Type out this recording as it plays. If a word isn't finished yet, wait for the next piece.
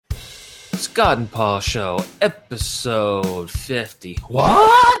Scott and Paul Show, episode 50.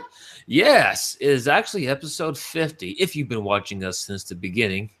 What? Yes, it is actually episode 50. If you've been watching us since the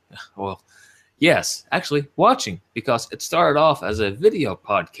beginning, well, yes, actually watching, because it started off as a video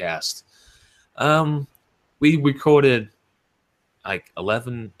podcast. We recorded like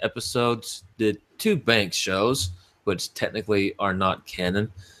 11 episodes, did 2 bank shows, which technically are not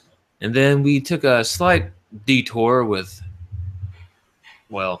canon. And then we took a slight detour with,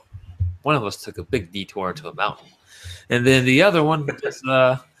 well, one of us took a big detour into a mountain. And then the other one just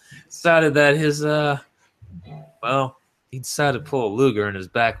decided that he decided to pull a Luger and his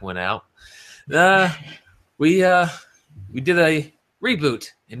back went out. We did a reboot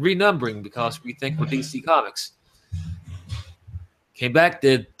and renumbering because we think we're DC Comics. Came back,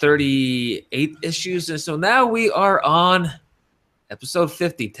 did 38 issues, and so now we are on episode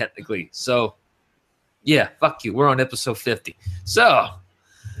 50 technically. So yeah, fuck you. We're on episode 50. So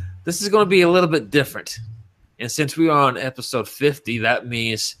this is going to be a little bit different. And since we are on episode 50, that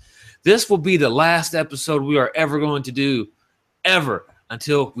means this will be the last episode we are ever going to do, ever,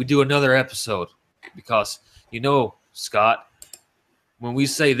 until we do another episode. Because, you know, Scott, when we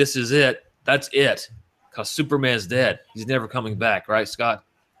say this is it, that's it. Because Superman's dead. He's never coming back, right, Scott?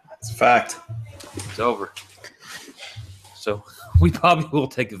 That's a fact. It's over. So we probably will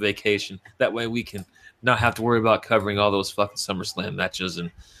take a vacation. That way we can not have to worry about covering all those fucking SummerSlam matches and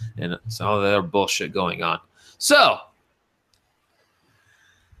all the other bullshit going on. So,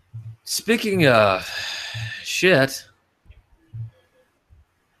 speaking of shit,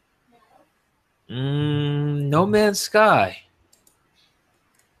 No Man's Sky.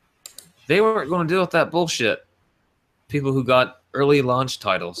 They weren't going to deal with that bullshit. People who got early launch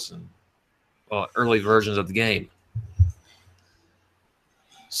titles and early versions of the game.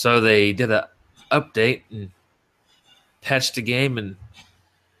 So they did an update and patched the game, and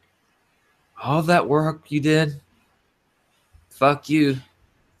all that work you did, fuck you.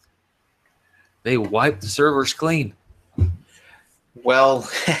 They wiped the servers clean. Well,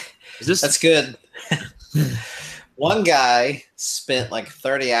 that's good. One guy spent like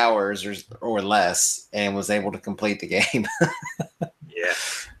 30 hours or less and was able to complete the game. Yeah.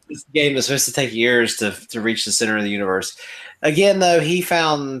 This game is supposed to take years to reach the center of the universe. Again, though, he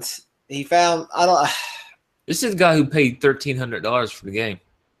found I don't. This is the guy who paid $1,300 for the game.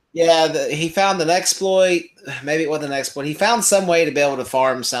 Yeah, he found an exploit. Maybe it wasn't an exploit. He found some way to be able to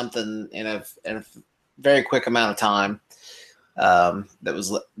farm something in a very quick amount of time. That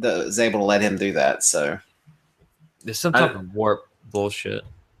was able to let him do that. So there's some type of warp bullshit.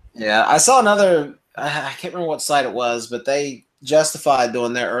 Yeah, I saw another. I can't remember what site it was, but they justified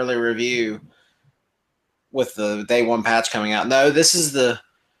doing their early review with the day one patch coming out. No,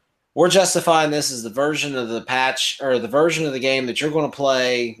 we're justifying this as the version of the patch or the version of the game that you're going to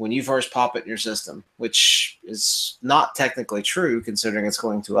play when you first pop it in your system, which is not technically true considering it's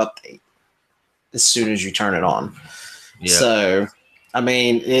going to update as soon as you turn it on. Yeah. So, I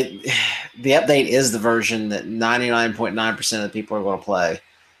mean, the update is the version that 99.9% of the people are going to play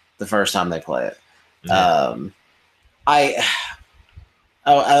the first time they play it. Yeah.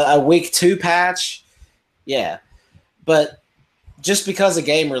 A week 2 patch, yeah, but just because a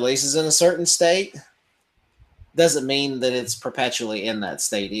game releases in a certain state doesn't mean that it's perpetually in that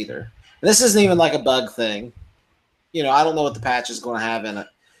state either. And this isn't even like a bug thing. You know, I don't know what the patch is going to have in it,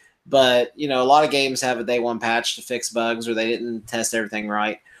 but you know, a lot of games have a day one patch to fix bugs, or they didn't test everything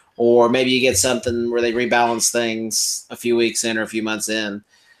right, or maybe you get something where they rebalance things a few weeks in or a few months in.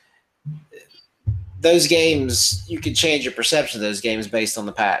 Those games, you can change your perception of those games based on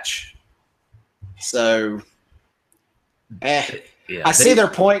the patch. So, I see their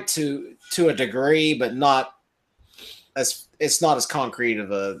point to a degree, but not as it's not as concrete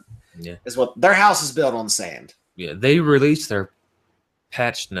of a as what their house is built on sand. Yeah, they released their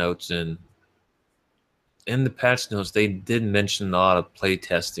patch notes, and in the patch notes, they did mention a lot of play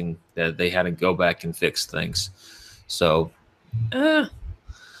testing that they had to go back and fix things. So,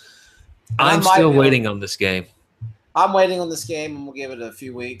 I'm still waiting on this game. I'm waiting on this game, and we'll give it a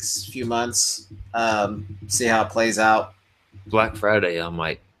few weeks, few months, see how it plays out. Black Friday, I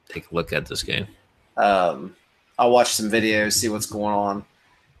might take a look at this game. I'll watch some videos, see what's going on.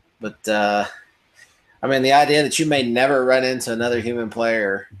 But, I mean, the idea that you may never run into another human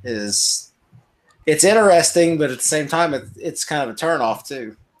player it's interesting, but at the same time, it's kind of a turnoff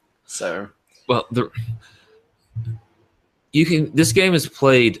too. So, well, this game is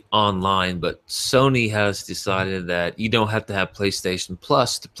played online, but Sony has decided that you don't have to have PlayStation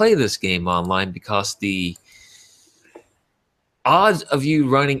Plus to play this game online because the odds of you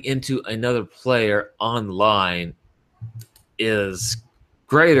running into another player online is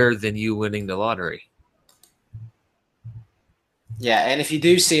greater than you winning the lottery. Yeah, and if you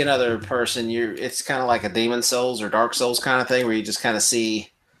do see another person, it's kind of like a Demon Souls or Dark Souls kind of thing where you just kind of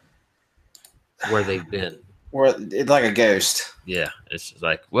see Where they've been. where it's like a ghost. Yeah, it's just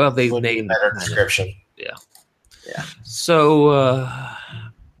like, well, they've named a better description. Yeah. Yeah. So I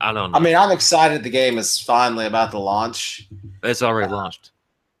don't know. I mean, I'm excited the game is finally about to launch. It's already launched.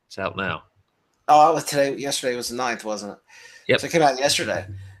 It's out now. Oh, it was today. Yesterday was the 9th, wasn't it? Yep. So it came out yesterday.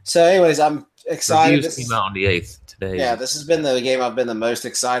 So, anyways, I'm excited. Reviews came out on the 8th today. Yeah, this has been the game I've been the most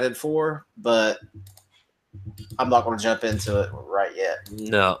excited for, but I'm not going to jump into it right yet.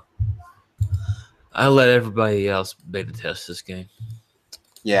 No. I let everybody else beta test this game.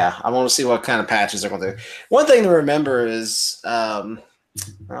 Yeah, I want to see what kind of patches they're going to do. One thing to remember is, I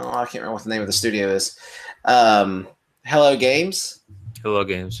can't remember what the name of the studio is. Hello Games. Hello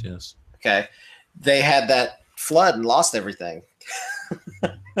Games, yes. Okay. They had that flood and lost everything.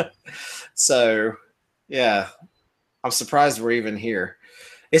 So, yeah, I'm surprised we're even here.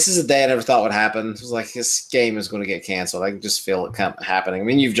 This is a day I never thought would happen. It was like, this game is going to get canceled. I can just feel it happening. I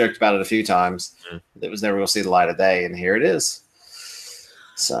mean, you've joked about it a few times. It was never going to see the light of day, and here it is.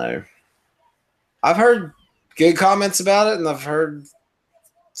 So, I've heard good comments about it, and I've heard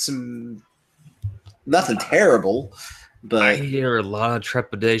nothing terrible, but I hear a lot of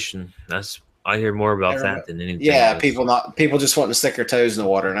trepidation. I hear more about that than anything. Yeah, else. people just wanting to stick their toes in the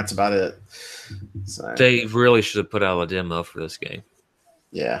water, and that's about it. So, they really should have put out a demo for this game.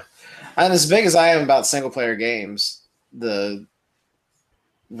 Yeah, and as big as I am about single player games, the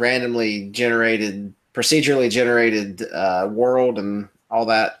randomly generated, procedurally generated world and all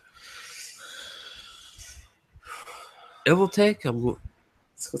that, it will take a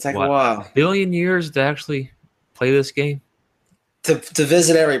while. A billion years to actually play this game. To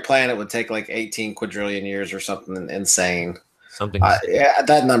visit every planet would take like 18 quadrillion years or something insane. Yeah,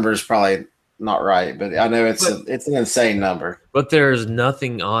 that number is probably not right, but I know it's an insane number. But there's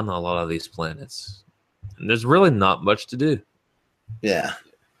nothing on a lot of these planets. And there's really not much to do. Yeah.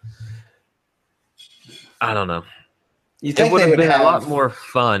 I don't know. You think it would have been a lot more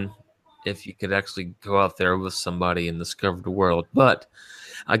fun if you could actually go out there with somebody and discover the world. But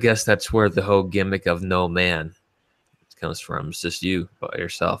I guess that's where the whole gimmick of no man comes from. It's just you by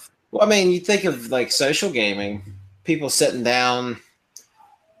yourself. Well, I mean, you think of like social gaming, people sitting down,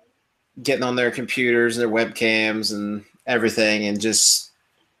 getting on their computers and their webcams and everything, and and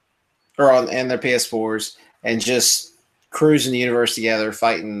their PS4s, and just cruising the universe together,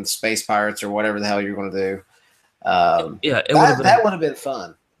 fighting space pirates or whatever the hell you're going to do. That would have been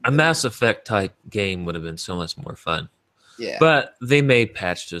fun. A Mass Effect type game would have been so much more fun. Yeah, but they may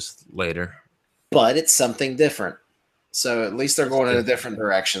patch this later. But it's something different. So at least they're going in a different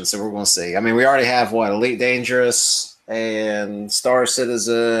direction. So we're going to see. I mean, we already have Elite Dangerous and Star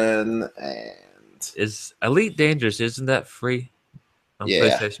Citizen, and is Elite Dangerous, isn't that free on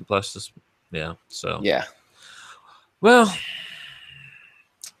PlayStation Plus? Yeah. So yeah. Well,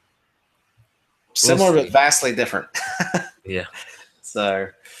 similar but vastly different. Yeah. So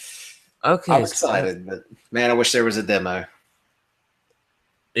okay, I'm excited, but man, I wish there was a demo.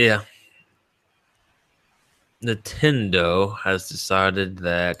 Yeah. Nintendo has decided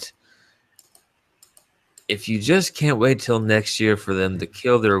that if you just can't wait till next year for them to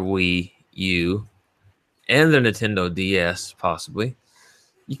kill their Wii U and their Nintendo DS, possibly,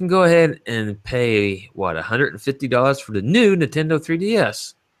 you can go ahead and pay, $150 for the new Nintendo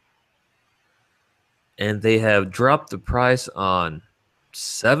 3DS. And they have dropped the price on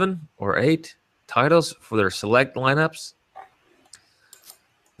 7 or 8 titles for their select lineups.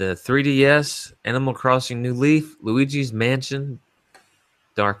 The 3DS, Animal Crossing New Leaf, Luigi's Mansion,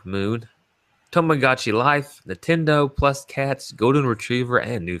 Dark Moon, Tamagotchi Life, Nintendo Plus Cats, Golden Retriever,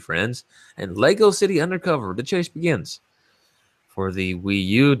 and New Friends, and Lego City Undercover. The chase begins. For the Wii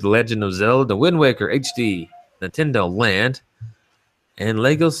U, The Legend of Zelda, The Wind Waker HD, Nintendo Land, and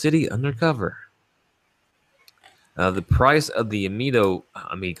Lego City Undercover. The price of the Amiibo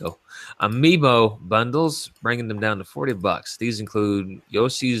bundles, bringing them down to $40. These include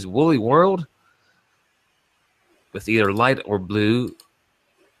Yoshi's Woolly World with either light blue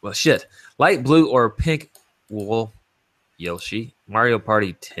or pink wool Yoshi, Mario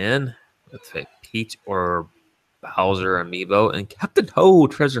Party 10 with a Peach or Bowser amiibo, and Captain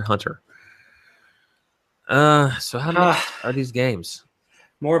Toad Treasure Hunter. So how much are these games?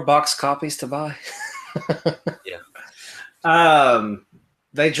 More box copies to buy. Yeah.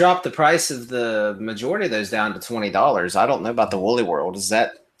 They dropped the price of the majority of those down to $20. I don't know about the Woolly World. Is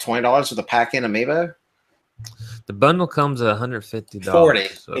that $20 with a pack-in amiibo? The bundle comes at $150.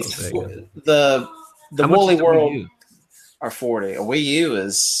 $40. So the Woolly World. are 40. A Wii U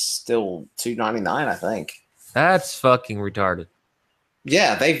is still $299, I think. That's fucking retarded.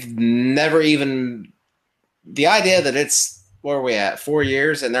 Yeah, they've never even. The idea that it's, where are we at, 4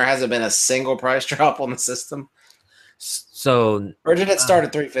 years, and there hasn't been a single price drop on the system. So, or did it start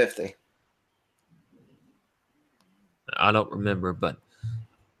at $350? I don't remember, but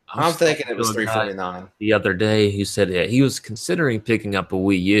I'm thinking it was $349 the other day. He said he was considering picking up a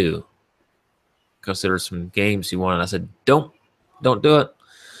Wii U because there were some games he wanted. I said, don't do it.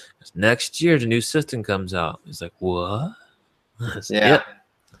 Next year the new system comes out. He's like, what? Yeah. Yep.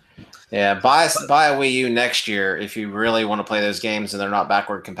 Yeah, buy a Wii U next year if you really want to play those games and they're not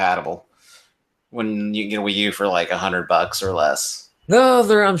backward compatible. When you can get a Wii U for like $100 or less. No,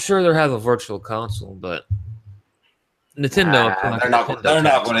 I'm sure they have a virtual console, but Nintendo. They're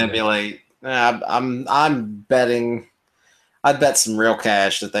not going to emulate. I'm betting. I'd bet some real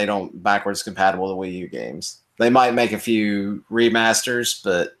cash that they don't backwards compatible the Wii U games. They might make a few remasters,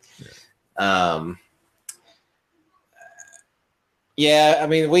 but yeah, I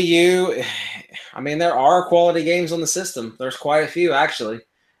mean, Wii U, I mean, there are quality games on the system. There's quite a few, actually.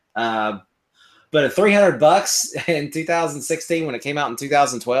 But at $300 in 2016 when it came out in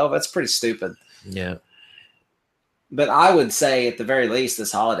 2012, that's pretty stupid. Yeah. But I would say at the very least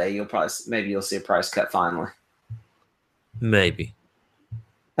this holiday, maybe you'll see a price cut finally. Maybe.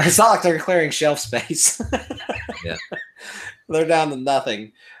 It's not like they're clearing shelf space. Yeah. They're down to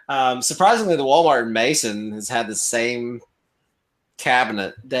nothing. Surprisingly, the Walmart in Mason has had the same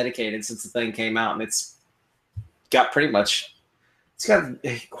cabinet dedicated since the thing came out, and it's got quite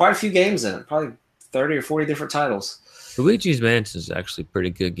a few games in it, probably 30 or 40 different titles. Luigi's Mansion is actually a pretty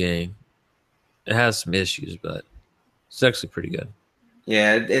good game. It has some issues, but it's actually pretty good.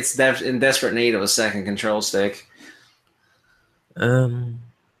 Yeah, it's in desperate need of a second control stick.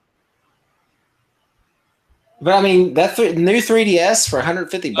 But I mean, that new 3DS for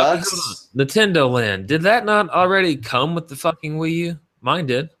 $150. Nintendo Land, did that not already come with the fucking Wii U? Mine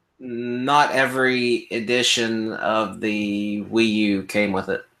did. Not every edition of the Wii U came with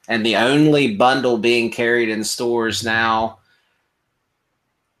it. And the only bundle being carried in stores now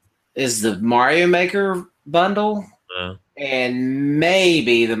is the Mario Maker bundle and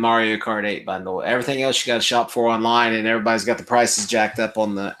maybe the Mario Kart 8 bundle. Everything else you got to shop for online, and everybody's got the prices jacked up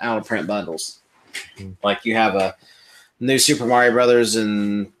on the out-of-print bundles. Like you have a new Super Mario Brothers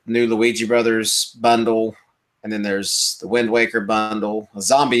and new Luigi Brothers bundle, and then there's the Wind Waker bundle. A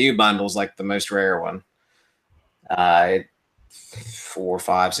Zombie U bundle is like the most rare one. $400,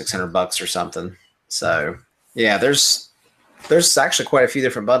 $500, $600 or something. So yeah, there's actually quite a few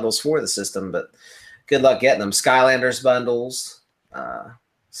different bundles for the system, but good luck getting them. Skylanders bundles.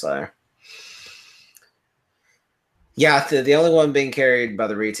 So yeah, the only one being carried by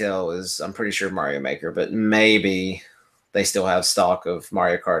the retail is, I'm pretty sure, Mario Maker, but maybe they still have stock of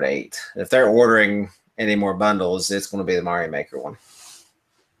Mario Kart 8. If they're ordering any more bundles, it's going to be the Mario Maker one,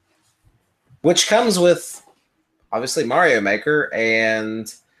 which comes with obviously Mario Maker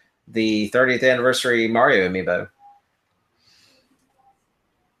and the 30th anniversary Mario amiibo.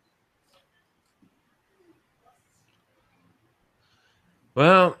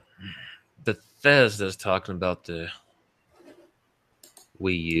 Well, Bethesda's talking about the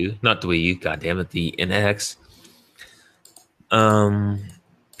Wii U, not the Wii U, goddammit, the NX.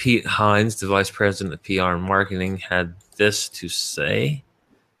 Pete Hines, the vice president of PR and marketing, had this to say.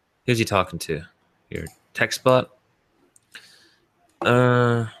 Who's he talking to? Your TechSpot.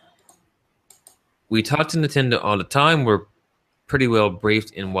 We talk to Nintendo all the time. We're pretty well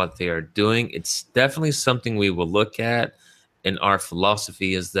briefed in what they are doing. It's definitely something we will look at. And our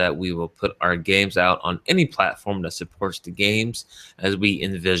philosophy is that we will put our games out on any platform that supports the games as we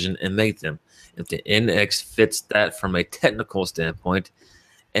envision and make them. If the NX fits that from a technical standpoint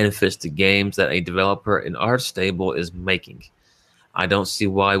and fits the games that a developer in our stable is making, I don't see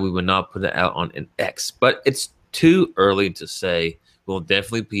why we would not put it out on an X. But it's too early to say we'll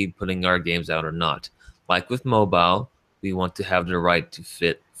definitely be putting our games out or not. Like with mobile, we want to have the right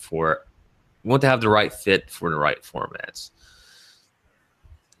fit for the right formats.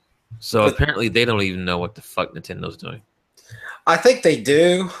 So apparently they don't even know what the fuck Nintendo's doing. I think they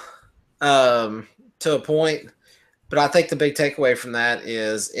do, to a point. But I think the big takeaway from that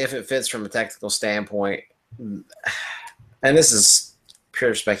is if it fits from a technical standpoint, and this is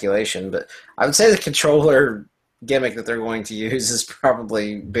pure speculation, but I would say the controller gimmick that they're going to use is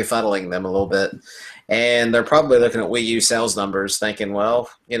probably befuddling them a little bit. And they're probably looking at Wii U sales numbers thinking,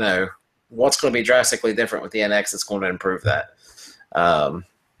 well, what's going to be drastically different with the NX that's going to improve that?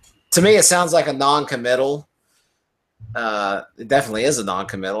 To me, it sounds like a non-committal. It definitely is a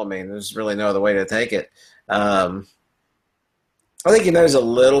non-committal. I mean, there's really no other way to take it. I think he knows a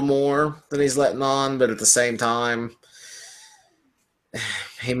little more than he's letting on, but at the same time,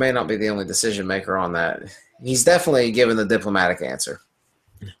 he may not be the only decision maker on that. He's definitely given the diplomatic answer.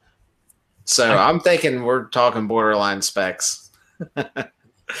 So I'm thinking we're talking borderline specs.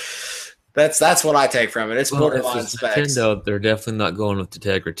 That's what I take from it. It's borderline specs. Nintendo, they're definitely not going with the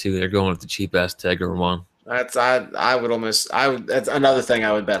Tegra 2. They're going with the cheap ass Tegra 1. That's another thing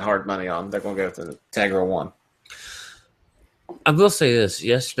I would bet hard money on. They're going to go with the Tegra 1. I will say this.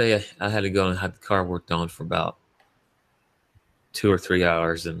 Yesterday, I had to go and had the car worked on for about 2 or 3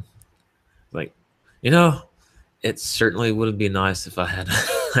 hours. And, it certainly would be nice if I had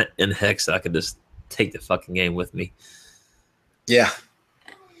in Hex, I could just take the fucking game with me. Yeah.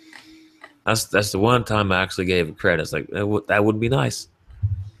 That's the one time I actually gave it credit. It's like, that would be nice.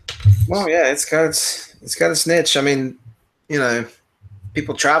 Well, yeah, it's got its niche. I mean,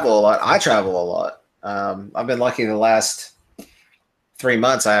 people travel a lot. I travel a lot. I've been lucky the last 3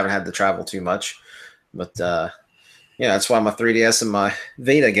 months I haven't had to travel too much. But, that's why my 3DS and my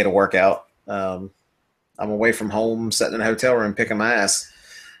Vita get a workout. I'm away from home, sitting in a hotel room, picking my ass.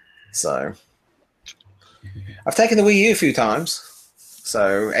 So I've taken the Wii U a few times.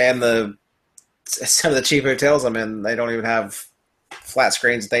 So, and some of the cheap hotels I'm in, they don't even have flat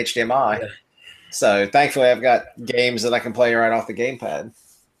screens with HDMI. Yeah. So thankfully I've got games that I can play right off the gamepad.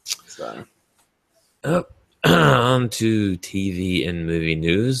 So on to TV and movie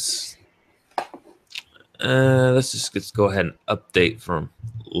news. Let's go ahead and update from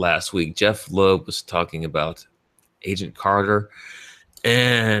last week. Jeff Loeb was talking about Agent Carter,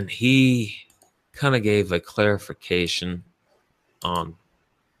 and he kind of gave a clarification on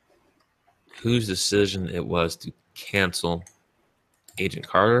whose decision it was to cancel Agent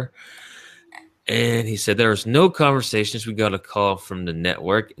Carter. And he said there was no conversations. We got a call from the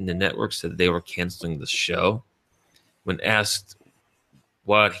network, and the network said they were canceling the show. When asked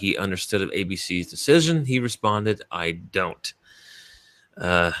what he understood of ABC's decision, he responded, "I don't."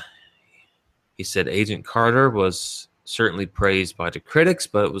 He said Agent Carter was certainly praised by the critics,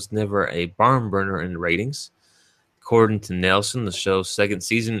 but it was never a barn burner in ratings. According to Nielsen, the show's second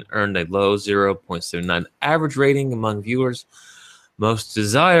season earned a low 0.79 average rating among viewers, most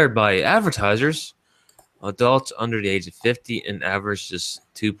desired by advertisers. Adults under the age of 50 and averaged just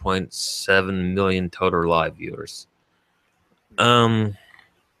 2.7 million total live viewers.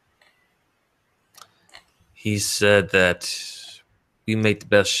 He said that we make the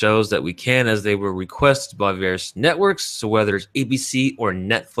best shows that we can as they were requested by various networks. So whether it's ABC or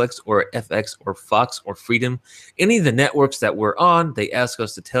Netflix or FX or Fox or Freedom, any of the networks that we're on, they ask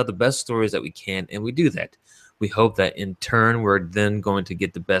us to tell the best stories that we can, and we do that. We hope that in turn, we're then going to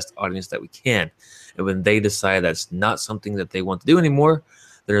get the best audience that we can. And when they decide that's not something that they want to do anymore,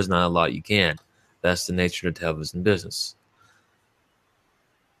 there's not a lot you can. That's the nature of the television business.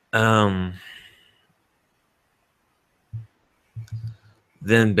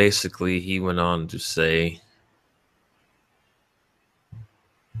 Then basically he went on to say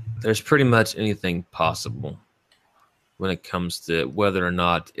there's pretty much anything possible when it comes to whether or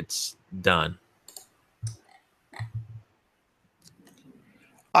not it's done.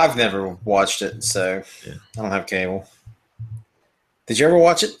 I've never watched it, so yeah. I don't have cable. Did you ever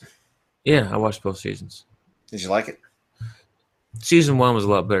watch it? Yeah, I watched both seasons. Did you like it? Season 1 was a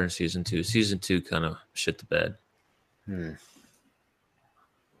lot better than season 2. Season 2 kind of shit the bed.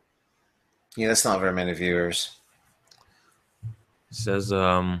 Yeah, that's not very many viewers. It says,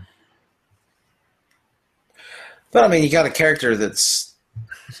 but I mean, you got a character that's.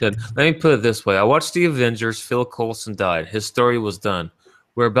 He said, let me put it this way. I watched The Avengers. Phil Coulson died. His story was done.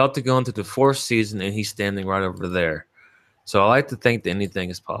 We're about to go into the 4th season, and he's standing right over there. So I like to think that anything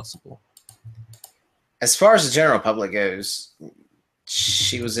is possible. As far as the general public goes,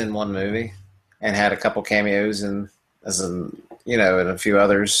 she was in one movie and had a couple cameos and a few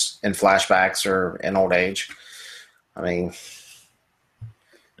others in flashbacks or in old age. I mean,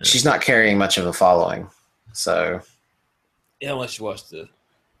 she's not carrying much of a following. So, yeah, unless you watch the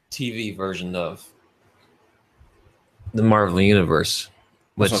TV version of the Marvel Universe.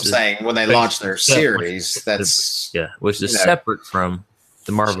 That's what I'm saying. When they launch their series, which is separate from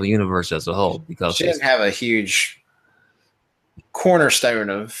the Marvel Universe as a whole, because she doesn't have a huge cornerstone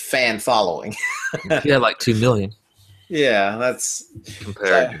of fan following. She had like 2 million. Yeah, that's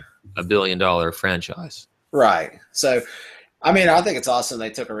compared to $1 billion franchise. Right. So, I mean, I think it's awesome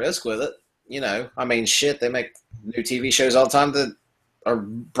they took a risk with it. I mean, shit, they make new TV shows all the time that are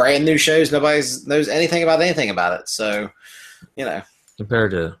brand new shows. Nobody knows anything about it. So,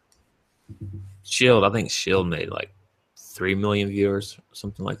 Compared to S.H.I.E.L.D., I think S.H.I.E.L.D. made like 3 million viewers,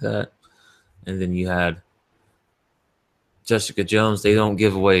 something like that. And then you had Jessica Jones, they don't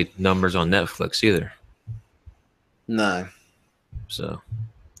give away numbers on Netflix either. No. So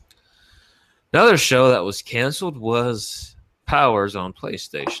another show that was canceled was Powers on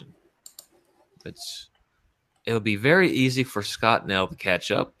PlayStation. It'll be very easy for Scott now to catch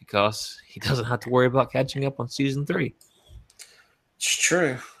up because he doesn't have to worry about catching up on season 3. It's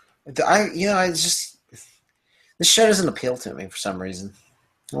true. I just this show doesn't appeal to me for some reason.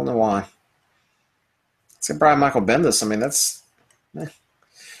 I don't know why. It's like Brian Michael Bendis. I mean, that's.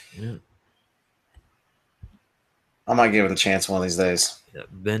 Yeah. I might give it a chance one of these days. Yeah,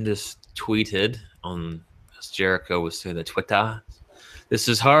 Bendis tweeted on, as Jericho was saying, the Twitter. This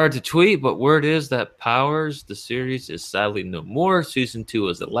is hard to tweet, but word is that Powers, the series, is sadly no more. Season 2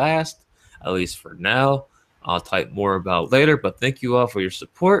 is the last, at least for now. I'll type more about later, but thank you all for your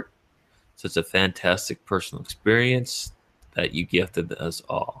support. Such a fantastic personal experience that you gifted us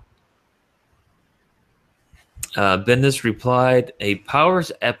all. Bendis replied, a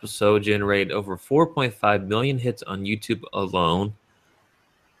Powers episode generated over 4.5 million hits on YouTube alone.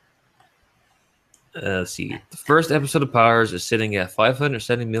 Let's see. The first episode of Powers is sitting at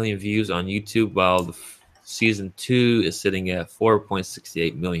 570 million views on YouTube, while the season 2 is sitting at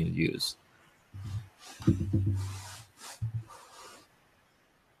 4.68 million views.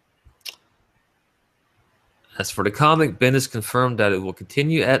 As for the comic, Bendis confirmed that it will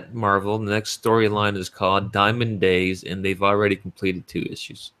continue at Marvel. The next storyline is called Diamond Days, and they've already completed 2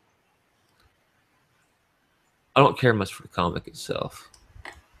 issues. I don't care much for the comic itself.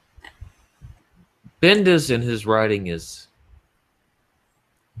 Bendis in his writing he's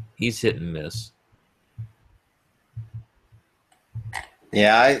hit and miss.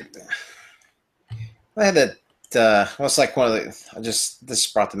 Yeah, I had that. Well, it's like one of the. This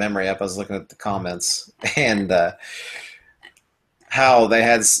brought the memory up. I was looking at the comments and how they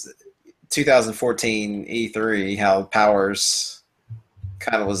had 2014 E3. How Powers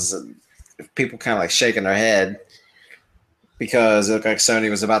kind of was people kind of like shaking their head because it looked like Sony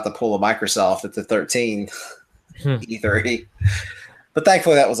was about to pull a Microsoft at the 13 E3. But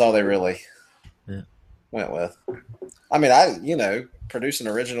thankfully, that was all they really went with. I mean, producing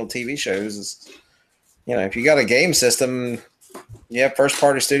original TV shows is. If you got a game system, you have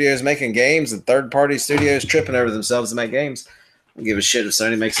first-party studios making games and third-party studios tripping over themselves to make games. I don't give a shit if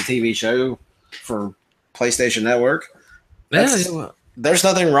Sony makes a TV show for PlayStation Network. There's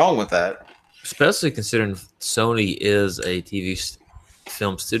nothing wrong with that. Especially considering Sony is a TV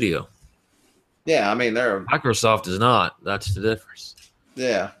film studio. Yeah, I mean, Microsoft is not. That's the difference.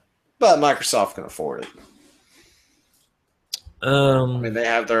 Yeah, but Microsoft can afford it. I mean, they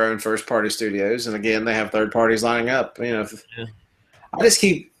have their own first-party studios, and again, they have third parties lining up. I love how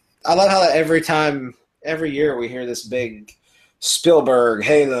that every year we hear this big Spielberg,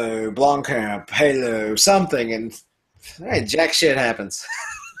 Halo, Blomkamp, Halo, something, and hey, jack shit happens.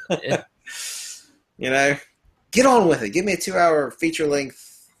 Yeah. Get on with it. Give me a 2-hour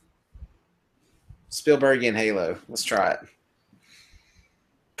feature-length Spielbergian Halo. Let's try it.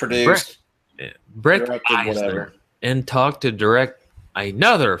 Produced, Brett directed, whatever. And talk to direct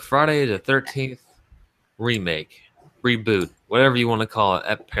another Friday the 13th remake, reboot, whatever you want to call it,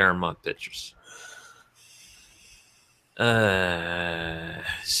 at Paramount Pictures.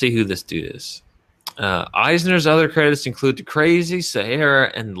 See who this dude is. Eisner's other credits include The Crazy,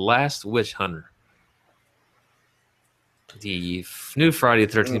 Sahara, and Last Witch Hunter. The new Friday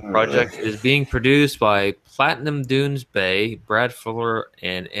the 13th project is being produced by Platinum Dunes Bay, Brad Fuller,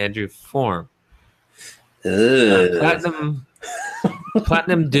 and Andrew Form. Platinum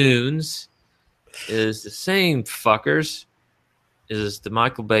Dunes is the same fuckers is the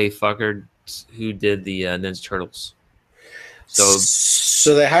Michael Bay fucker who did the Ninja Turtles.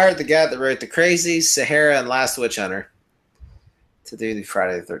 So they hired the guy that wrote The Crazy, Sahara, and Last Witch Hunter to do the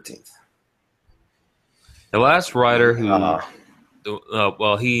Friday the 13th. The last writer who,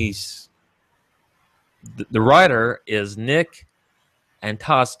 he's the writer is Nick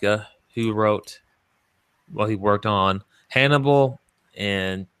Antosca, who wrote. Well, he worked on Hannibal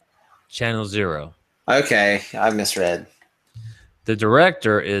and Channel Zero. Okay, I misread. The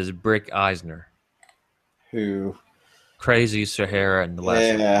director is Brick Eisner. Who? Crazy, Sahara, and the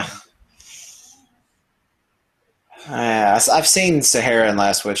last. Yeah. I've seen Sahara and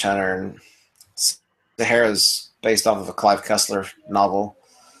Last Witch Hunter, and Sahara's based off of a Clive Cussler novel.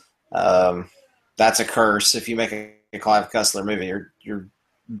 That's a curse. If you make a Clive Cussler movie, you're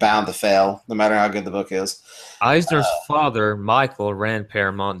bound to fail, no matter how good the book is. Eisner's father, Michael, ran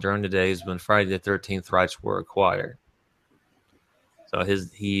Paramount during the days when Friday the 13th rights were acquired. So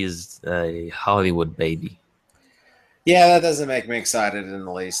he is a Hollywood baby. Yeah, that doesn't make me excited in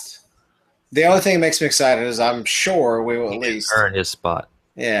the least. The only thing that makes me excited is I'm sure we will He at didn't least. earn his spot.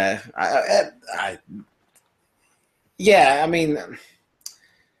 Yeah, yeah. I mean,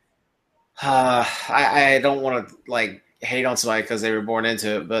 I don't want to like hate on somebody because they were born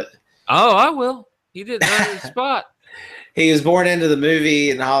into it, but Oh, I will. He didn't earn his spot. he was born into the movie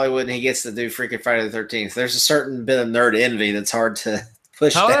in Hollywood, and he gets to do freaking Friday the 13th. There's a certain bit of nerd envy that's hard to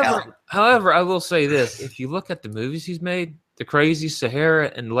push down. However, I will say this: if you look at the movies he's made, The Crazy,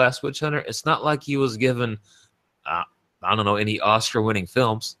 Sahara, and The Last Witch Hunter, it's not like he was given, I don't know, any Oscar-winning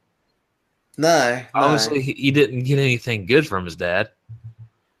films. No. Obviously, he didn't get anything good from his dad.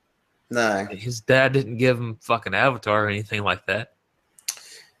 No. His dad didn't give him fucking Avatar or anything like that.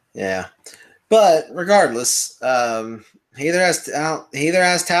 Yeah. But regardless, he either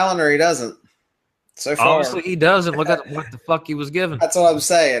has talent or he doesn't. So far, Obviously, he doesn't. Look at what the fuck he was given. that's what I'm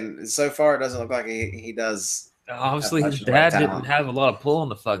saying. So far, it doesn't look like he does. Obviously, much his of the right dad didn't talent. have a lot of pull in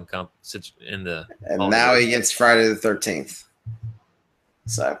the fucking in the. And now he gets Friday the 13th.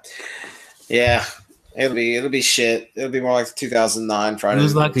 So, yeah, it'll be shit. It'll be more like 2009 Friday. He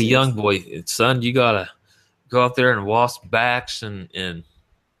was the like a 13th. young boy. Son, you gotta go out there and wash backs and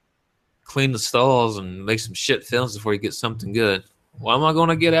clean the stalls and make some shit films before you get something good. What am I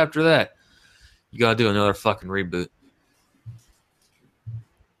gonna get after that? You gotta do another fucking reboot.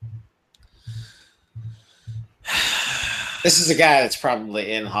 This is a guy that's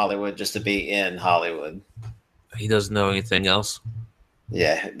probably in Hollywood just to be in Hollywood. He doesn't know anything else.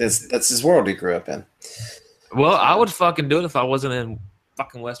 Yeah, that's his world he grew up in. Well, I would fucking do it if I wasn't in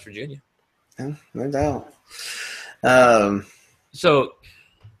fucking West Virginia. Yeah, no doubt. So,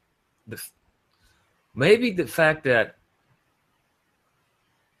 maybe the fact that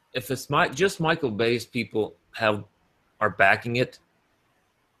if it's just Michael Bay's people are backing it,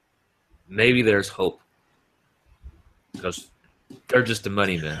 maybe there's hope because they're just the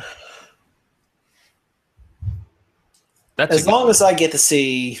money men. That's As long as I get to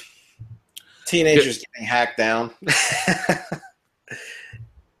see teenagers getting hacked down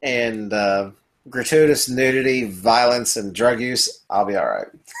and gratuitous nudity, violence, and drug use, I'll be all right.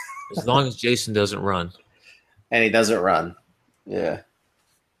 as long as Jason doesn't run. And he doesn't run. Yeah.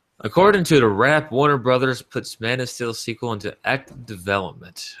 According to the Wrap, Warner Brothers puts Man of Steel sequel into active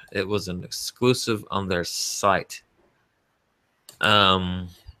development. It was an exclusive on their site. I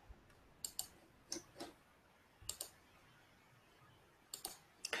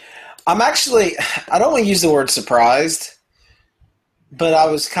don't want to use the word surprised, but I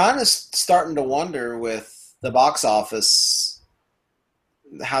was kind of starting to wonder with the box office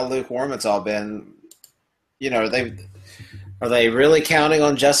how lukewarm it's all been. You know, are they really counting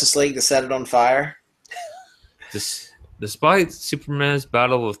on Justice League to set it on fire? Despite Superman's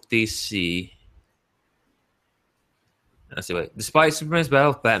battle with DC, despite Superman's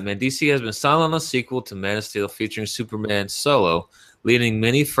battle with Batman, DC has been silent on a sequel to Man of Steel featuring Superman solo, leading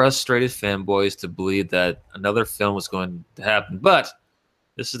many frustrated fanboys to believe that another film was going to happen. But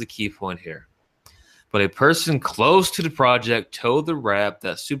this is the key point here. But a person close to the project told the Wrap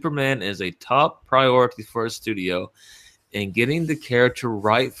that Superman is a top priority for a studio, and getting the character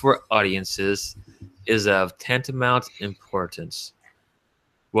right for audiences is of tantamount importance.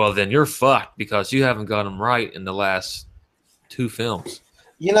 Well, then you're fucked because you haven't got him right in the last 2 films.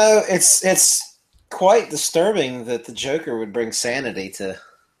 You know, it's quite disturbing that the Joker would bring sanity to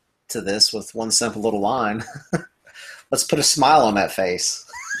this with one simple little line. Let's put a smile on that face.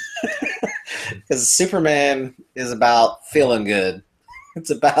 Because Superman is about feeling good. It's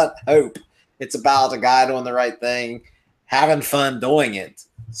about hope. It's about a guy doing the right thing, having fun doing it.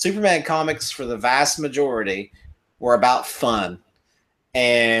 Superman comics, for the vast majority, were about fun.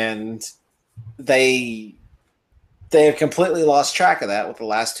 And they have completely lost track of that with the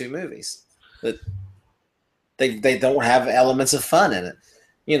last 2 movies. That they don't have elements of fun in it.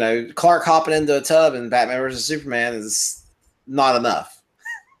 You know, Clark hopping into a tub in Batman vs. Superman is not enough.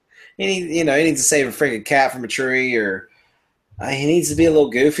 He needs to save a freaking cat from a tree, or he needs to be a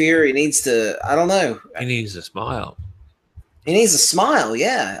little goofier. He needs to, I don't know. He needs a smile. He needs a smile,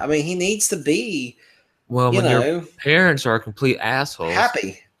 yeah. I mean, he needs to be, well, when your parents are complete assholes.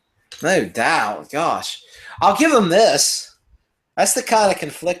 Happy. No doubt. Gosh. I'll give him this. That's the kind of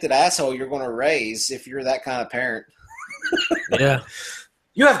conflicted asshole you're going to raise if you're that kind of parent. Yeah.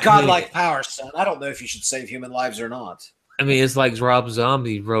 You have godlike powers, son. I don't know if you should save human lives or not. I mean, it's like Rob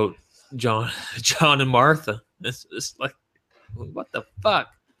Zombie wrote John and Martha. It's like, what the fuck?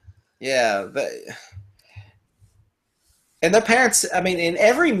 Yeah. And their parents, I mean, in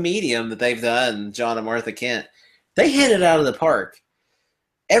every medium that they've done, John and Martha Kent, they hit it out of the park.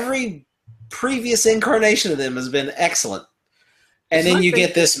 Every previous incarnation of them has been excellent. And then you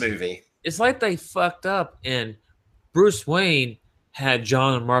get this movie. it's like they fucked up and Bruce Wayne had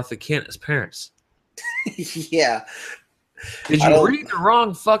John and Martha Kent as parents. Yeah. Did you read the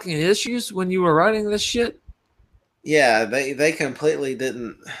wrong fucking issues when you were writing this shit? Yeah, they completely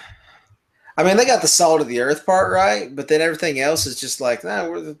didn't. I mean, they got the salt of the earth part right, but then everything else is just like, nah,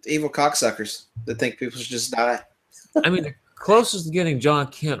 we're the evil cocksuckers that think people should just die. I mean, the closest to getting John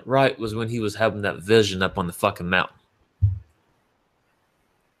Kent right was when he was having that vision up on the fucking mountain.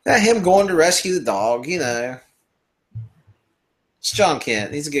 Yeah, him going to rescue the dog, you know. It's John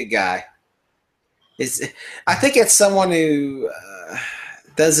Kent. He's a good guy. I think it's someone who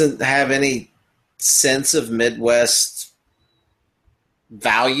doesn't have any sense of Midwest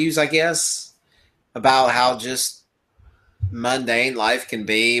values, I guess, about how just mundane life can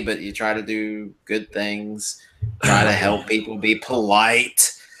be, but you try to do good things, try to help people, be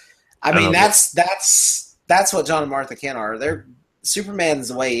polite. I mean, that's what John and Martha Kent are. They're Superman's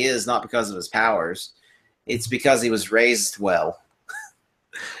the way he is, not because of his powers. It's because he was raised well.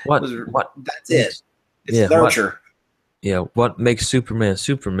 What? That's it. It's nurture. What makes Superman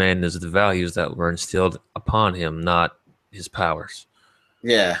Superman is the values that were instilled upon him, not his powers.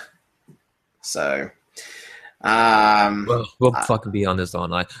 Yeah. So, we'll fucking be on this all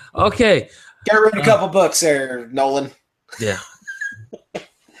night. Okay. Get rid of a couple books there, Nolan. Yeah.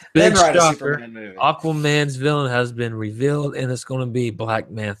 Big shocker. Aquaman's villain has been revealed, and it's going to be Black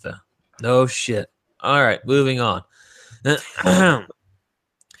Manta. No shit. All right, moving on. Did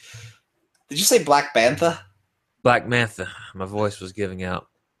you say Black Bantha? Black Manta. My voice was giving out.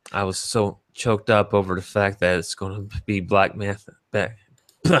 I was so choked up over the fact that it's going to be Black Manta.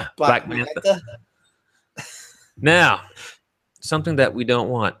 Black Manta. Now, something that we don't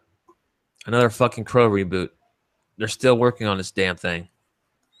want. Another fucking Crow reboot. They're still working on this damn thing.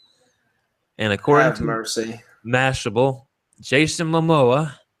 And according to Mashable, Jason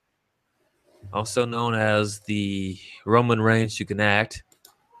Momoa, also known as the Roman Reigns who can act,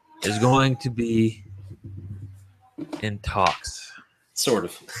 is going to be in talks. Sort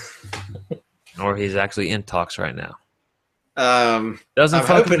of. Or he's actually in talks right now. I'm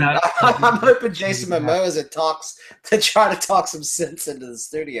hoping Jason Momoa is in talks to try to talk some sense into the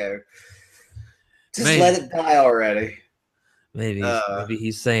studio. Just let it die already. Maybe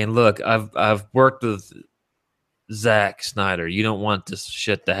he's saying, "Look, I've worked with Zack Snyder. You don't want this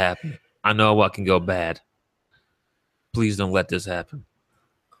shit to happen. I know what can go bad. Please don't let this happen."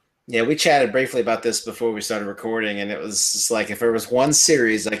 Yeah, we chatted briefly about this before we started recording, and it was just like if there was one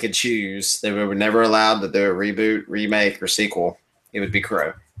series I could choose, they were never allowed to do a reboot, remake, or sequel. It would be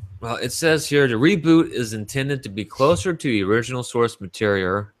Crow. Well, it says here the reboot is intended to be closer to the original source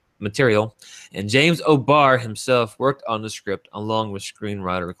material, and James O'Barr himself worked on the script along with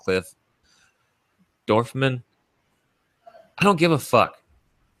screenwriter Cliff Dorfman. I don't give a fuck.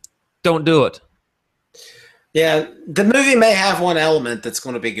 Don't do it. Yeah, the movie may have one element that's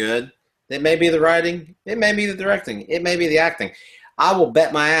going to be good. It may be the writing. It may be the directing. It may be the acting. I will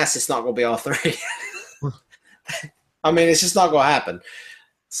bet my ass it's not going to be all three. I mean, it's just not going to happen.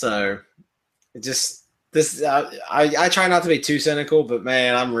 So, I try not to be too cynical, but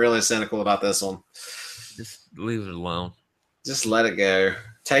man, I'm really cynical about this one. Just leave it alone. Just let it go.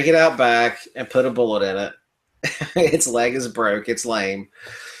 Take it out back and put a bullet in it. Its leg is broke. It's lame.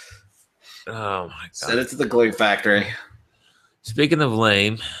 Oh my god. Send it to the glue factory. Speaking of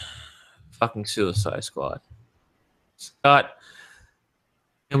lame, fucking Suicide Squad. Scott,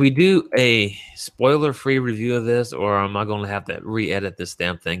 can we do a spoiler-free review of this, or am I going to have to re-edit this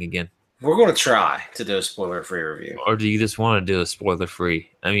damn thing again? We're going to try to do a spoiler-free review. Or do you just want to do a spoiler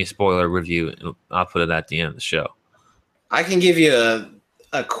review, and I'll put it at the end of the show? I can give you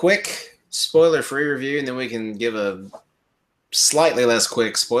a quick spoiler-free review, and then we can give a slightly less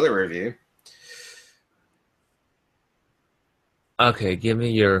quick spoiler review. Okay, give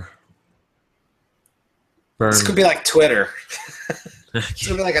me your burn. This could be like Twitter. It's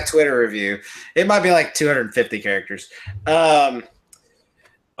going to be like a Twitter review. It might be like 250 characters. Okay,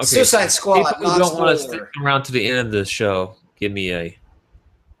 Suicide Squad. If you don't want to stick around to the end of the show, give me a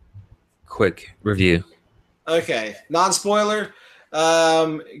quick review. Okay, non-spoiler.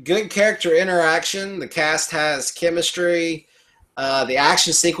 Good character interaction. The cast has chemistry. The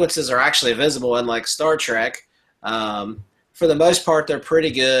action sequences are actually visible, unlike Star Trek. For the most part, they're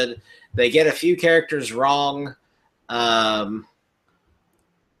pretty good. They get a few characters wrong. And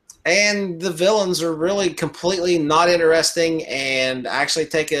the villains are really completely not interesting and actually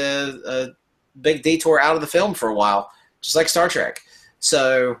take a big detour out of the film for a while, just like Star Trek.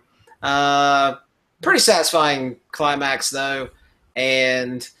 So, pretty satisfying climax, though.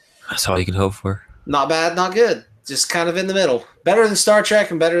 And that's all you can hope for. Not bad, not good. just kind of in the middle. Better than Star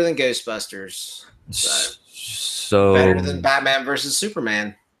Trek and better than Ghostbusters. So better than Batman versus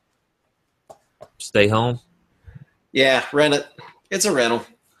Superman. Stay home. Yeah, rent it. It's a rental.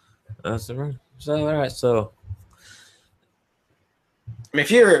 That's the run. So all right. So I mean,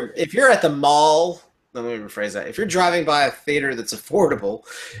 if you're at the mall, let me rephrase that. If you're driving by a theater that's affordable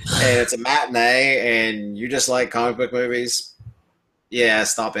and it's a matinee and you just like comic book movies, yeah,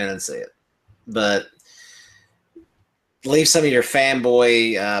 stop in and see it. But leave some of your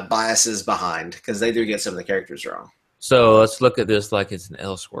fanboy biases behind because they do get some of the characters wrong. So let's look at this like it's an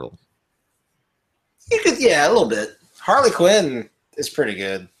Elseworld. You could, yeah, a little bit. Harley Quinn is pretty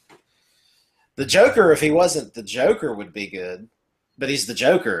good. The Joker, if he wasn't the Joker, would be good. But he's the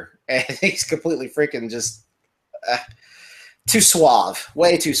Joker, and he's completely freaking just too suave,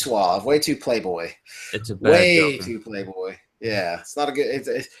 way too playboy. It's a bad way Joker. too playboy. Yeah, it's not a good.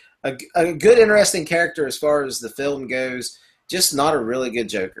 It's a good, interesting character as far as the film goes. Just not a really good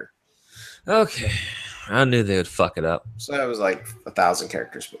Joker. Okay, I knew they would fuck it up. So it was like 1,000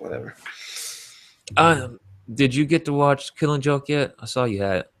 characters, but whatever. Did you get to watch Killing Joke yet? I saw you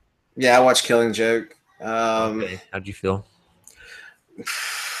had it. Yeah, I watched Killing Joke. Okay. How'd you feel?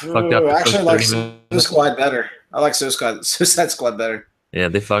 Fucked up. Actually, I like 30 Suicide minutes. Squad better. I like Suicide Squad better. Yeah,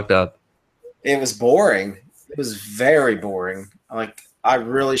 they fucked up. It was boring. It was very boring. Like, I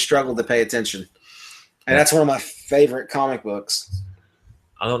really struggled to pay attention. And that's one of my favorite comic books.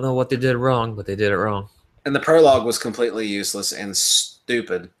 I don't know what they did wrong, but they did it wrong. And the prologue was completely useless and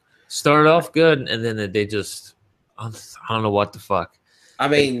stupid. Started off good, and then they just, I don't know what the fuck. I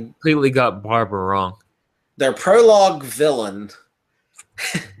mean, Completely got Barbara wrong. their prologue villain,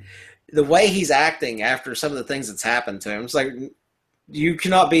 the way he's acting after some of the things that's happened to him, it's like, you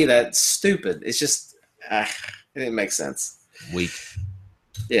cannot be that stupid. It's just, it didn't make sense. Weak.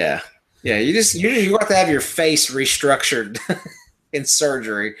 Yeah. Yeah, you have to have your face restructured in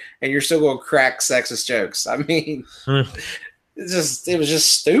surgery, and you're still going to crack sexist jokes. I mean, it was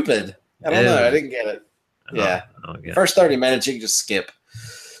just stupid. I don't know. I didn't get it. Yeah. I don't get it. First 30 minutes, you can just skip.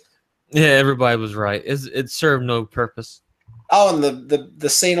 Yeah, everybody was right. It served no purpose. Oh, and the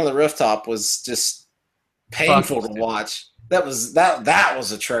scene on the rooftop was just painful Fuck. to watch. That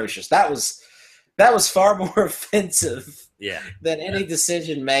was atrocious. That was far more offensive Yeah. than any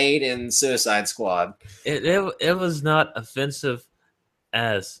decision made in Suicide Squad. It was not offensive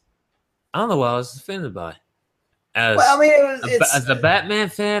as, I don't know what I was offended by. As, Well, I mean, as a Batman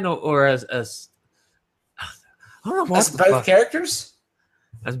fan or as I don't know what as the both fuck. characters.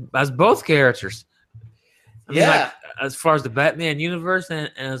 As both characters. I mean, Yeah. like, as far as the Batman universe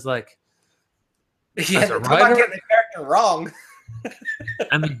and as like, Yeah, as a I'm not writer? getting the character wrong.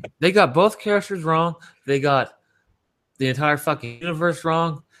 I mean, they got both characters wrong. They got the entire fucking universe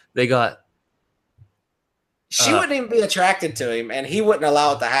wrong. They got She wouldn't even be attracted to him, and he wouldn't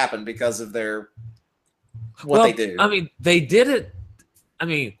allow it to happen because of their what they do. I mean, they did it. I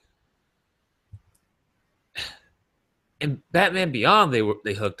mean, in Batman Beyond,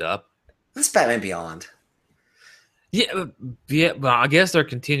 they hooked up. That's Batman Beyond. Yeah, but I guess they're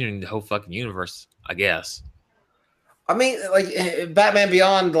continuing the whole fucking universe. I guess. I mean, like Batman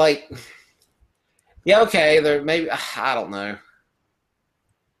Beyond, like, yeah, okay, there maybe I don't know.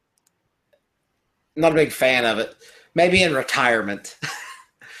 Not a big fan of it. Maybe in retirement.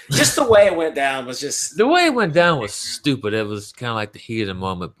 Just the way it went down was just. The way it went down was stupid. It was kind of like the heat of the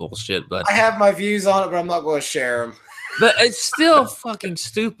moment bullshit. But I have my views on it, but I'm not going to share them. but it's still fucking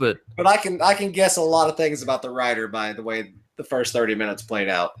stupid. But I can guess a lot of things about the writer by the way the first 30 minutes played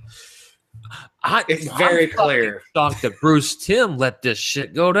out. It's very clear. Shocked that Bruce Timm let this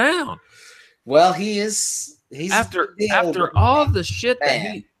shit go down. Well, he's After the old all the shit that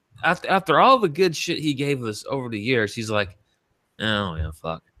man. he after all the good shit he gave us over the years, he's like, oh yeah,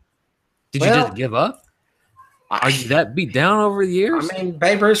 fuck. Did you Well, just give up? Are you that beat down over the years? I mean,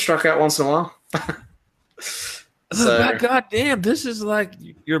 Babe Ruth struck out once in a while. So God damn, this is like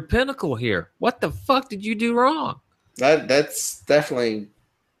your pinnacle here. What the fuck did you do wrong? that's definitely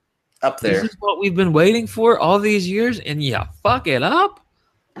up there. This is what we've been waiting for all these years, and yeah, fuck it up.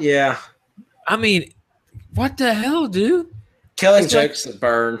 Yeah, I mean, what the hell, dude? Killing It's like- Joke's a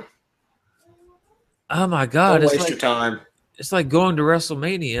burn. Oh my god, Don't it's waste your time. it's like going to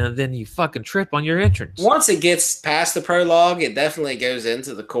WrestleMania and then you fucking trip on your entrance. Once it gets past the prologue, it definitely goes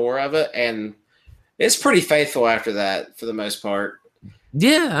into the core of it, and it's pretty faithful after that for the most part.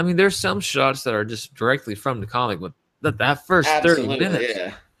 Yeah, I mean, there's some shots that are just directly from the comic, but that first 30 minutes,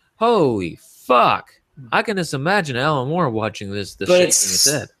 yeah. holy fuck! I can just imagine Alan Moore watching this But shaking it's-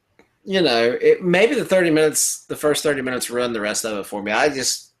 his head. You know, maybe the first 30 minutes ruined the rest of it for me.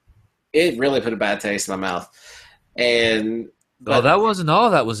 It really put a bad taste in my mouth. Well, that wasn't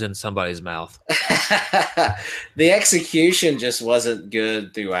all that was in somebody's mouth. The execution just wasn't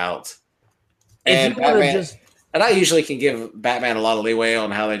good throughout. And Batman, and I usually can give Batman a lot of leeway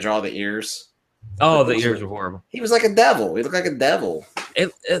on how they draw the ears. Oh, the ears were horrible. He was like a devil. He looked like a devil.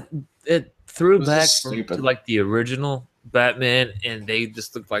 It threw back to like the original Batman, and they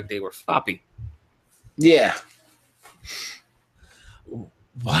just looked like they were floppy. Yeah.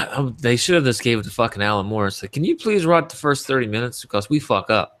 What? They should have just gave it to fucking Alan Moore and said, "Can you please write the first 30 minutes because we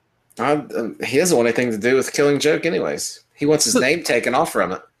fuck up." He doesn't want anything to do with Killing Joke, anyways. He wants his name taken off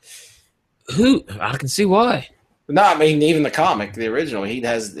from it. Who? I can see why. No, I mean even the comic, the original, he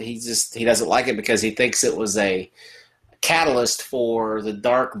doesn't like it because he thinks it was a catalyst for the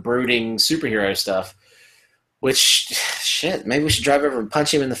dark, brooding superhero stuff. Which, shit, maybe we should drive over and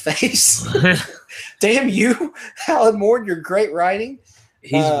punch him in the face. Damn you, Alan Moore, your great writing.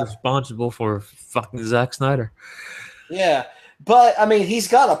 He's responsible for fucking Zack Snyder. Yeah, but I mean, he's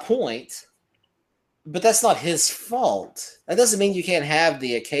got a point. But that's not his fault. That doesn't mean you can't have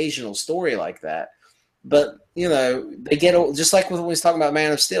the occasional story like that. But, you know, they get, just like when we was talking about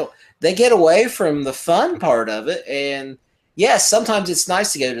Man of Steel, they get away from the fun part of it. And yes, sometimes it's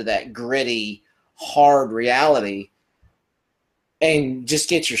nice to go to that gritty, hard reality and just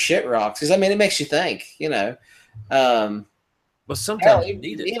get your shit rocked. Because, I mean, it makes you think, you know. But sometimes you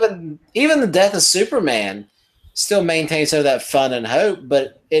need it. Even the death of Superman still maintains some of that fun and hope,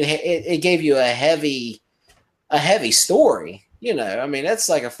 but it gave you a heavy story. You know, I mean, that's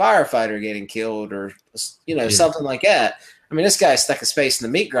like a firefighter getting killed or, you know, something like that. I mean, this guy stuck a space in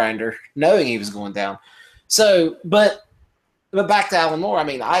the meat grinder knowing he was going down. So, but back to Alan Moore, I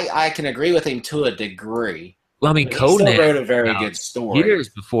mean, I can agree with him to a degree. Well, I mean, Conan still wrote a very good story. Years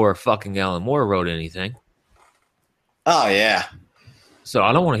before fucking Alan Moore wrote anything. Oh, yeah. So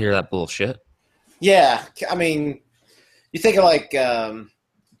I don't want to hear that bullshit. Yeah, I mean, you think of like the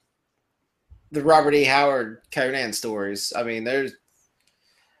Robert E. Howard Conan stories. I mean, they're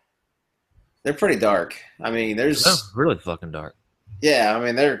pretty dark. I mean, they're really fucking dark. Yeah, I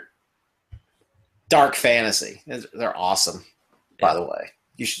mean, they're dark fantasy. They're awesome, by the way.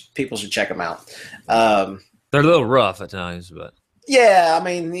 People should check them out. They're a little rough at times, but yeah, I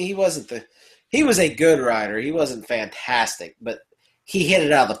mean, he was a good writer. He wasn't fantastic, but he hit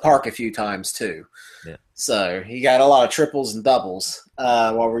it out of the park a few times too. Yeah. So he got a lot of triples and doubles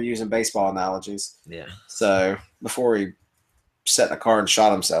while we're using baseball analogies. Yeah. So before he sat in a car and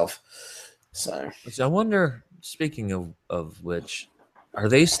shot himself. So I wonder, speaking of which, are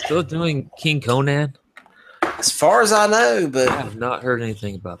they still doing King Conan? As far as I know, but I have not heard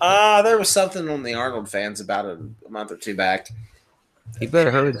anything about that. There was something on the Arnold fans about it a month or two back. He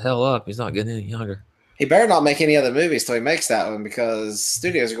better hurry the hell up. He's not getting any younger. He better not make any other movies till he makes that one because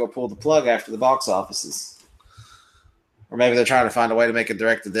studios are going to pull the plug after the box offices. Or maybe they're trying to find a way to make it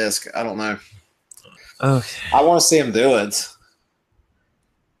direct to disc. I don't know. Okay. I want to see him do it.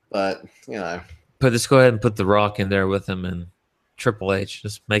 But, you know. But just go ahead and put The Rock in there with him and Triple H.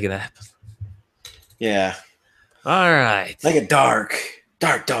 Just make it happen. Yeah. All right. Make it dark.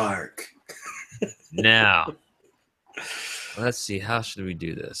 Dark. Now, let's see. How should we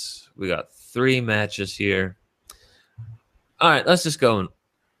do this? We got 3 matches here. All right, let's just go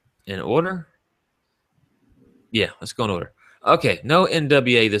in order. Yeah, let's go in order. Okay, no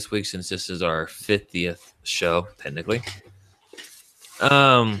NWA this week since this is our 50th show, technically.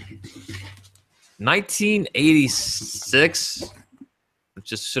 1986. It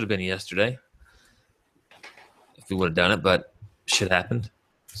just should have been yesterday if we would have done it, but shit happened.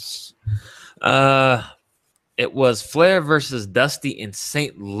 It was Flair versus Dusty in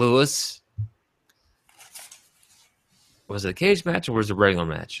St. Louis. Was it a cage match or was it a regular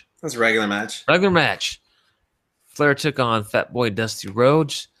match? It was a regular match. Regular match. Flair took on Fat Boy Dusty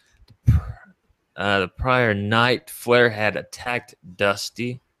Rhodes. The prior night, Flair had attacked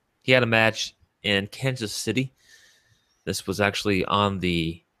Dusty. He had a match in Kansas City. This was actually on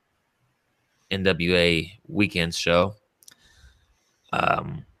the NWA weekend show.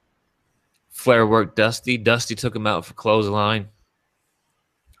 Flair worked Dusty. Dusty took him out for clothesline.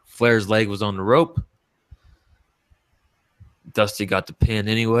 Flair's leg was on the rope. Dusty got the pin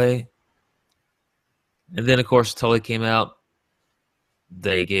anyway. And then, of course, Tully came out.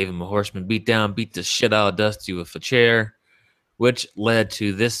 They gave him a horseman beatdown, beat the shit out of Dusty with a chair, which led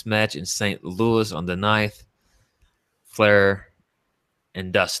to this match in St. Louis on the 9th. Flair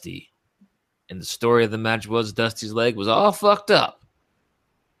and Dusty. And the story of the match was Dusty's leg was all fucked up.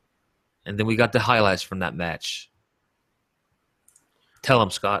 And then we got the highlights from that match. Tell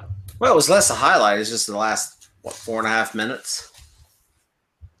them, Scott. Well, it was less a highlight. It's just the last, 4.5 minutes?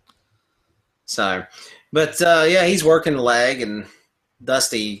 So, But yeah, he's working the leg, and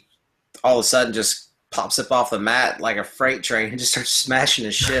Dusty all of a sudden just pops up off the mat like a freight train and just starts smashing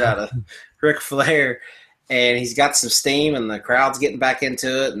the shit out of Ric Flair. And he's got some steam, and the crowd's getting back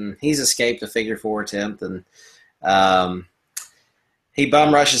into it, and he's escaped a figure four attempt, and he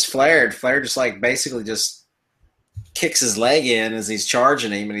bum rushes Flair, and Flair just like basically just kicks his leg in as he's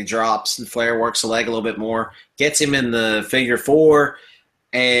charging him, and he drops, and Flair works the leg a little bit more, gets him in the figure four,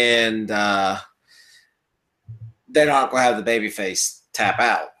 and they're not going to have the babyface tap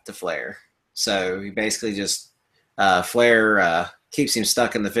out to Flair. So he basically just Flair keeps him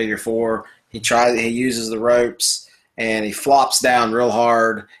stuck in the figure four. He uses the ropes, and he flops down real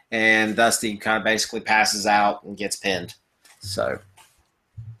hard, and Dusty kind of basically passes out and gets pinned. So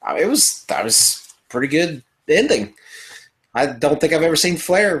that was pretty good ending. I don't think I've ever seen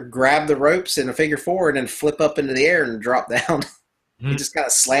Flair grab the ropes in a figure four and then flip up into the air and drop down. He just kind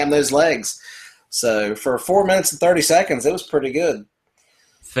of slammed those legs. So for 4 minutes and 30 seconds, it was pretty good.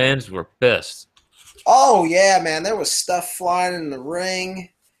 Fans were pissed. Oh, yeah, man. There was stuff flying in the ring.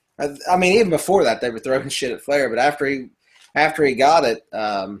 I mean, even before that, they were throwing shit at Flair. But after he got it,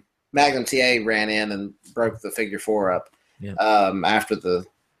 Magnum TA ran in and broke the figure four up after the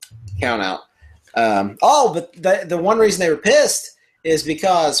count out. But the one reason they were pissed is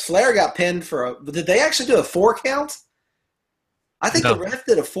because Flair got pinned did they actually do a 4 count? I think the ref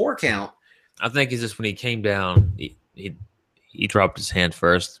did a 4 count. I think it's just when he came down, he dropped his hand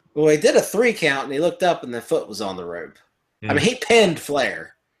first. Well, he did a 3 count, and he looked up, and the foot was on the rope. I mean, he pinned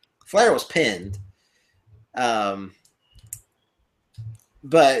Flair. Flair was pinned. But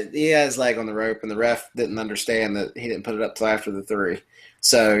he had his leg on the rope, and the ref didn't understand that he didn't put it up till after the 3.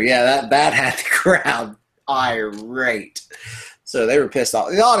 So, yeah, that had the crowd irate. So they were pissed off.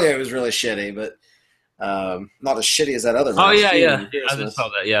 The audio was really shitty, but not as shitty as that other match. Oh, yeah. I just saw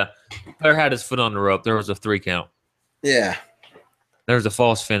that, yeah. Flair had his foot on the rope. There was a 3 count. Yeah. There was a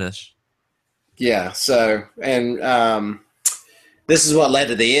false finish. Yeah, so, and this is what led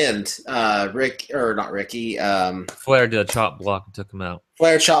to the end. Flair did a chop block and took him out.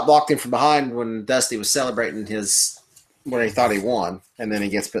 Flair chop blocked him from behind when Dusty was celebrating when he thought he won, and then he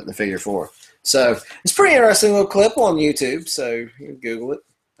gets put in the figure four. So it's a pretty interesting little clip on YouTube, so you can Google it.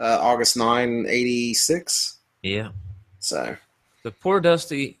 August 9, 86. Yeah. So the poor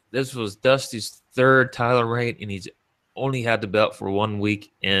Dusty, this was Dusty's 3rd title reign, and he's only had the belt for 1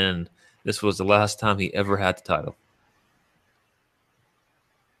 week, and this was the last time he ever had the title.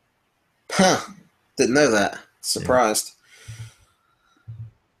 Huh. Didn't know that. Surprised. Yeah.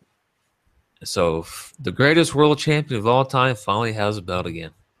 So the greatest world champion of all time finally has a belt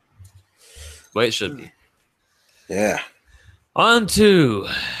again. The way it should be. Yeah. On to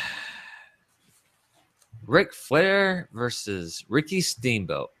Ric Flair versus Ricky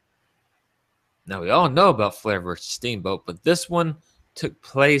Steamboat. Now, we all know about Flair versus Steamboat, but this one took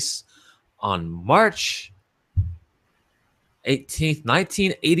place on March 18th,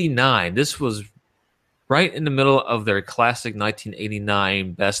 1989. This was right in the middle of their classic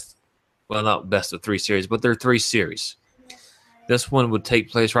 1989 not best of 3 series, but their 3 series. This one would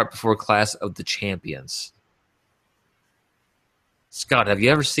take place right before Clash of the Champions. Scott, have you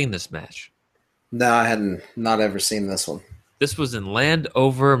ever seen this match? No, I hadn't not ever seen this one. This was in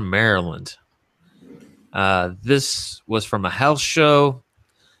Landover, Maryland. This was from a house show.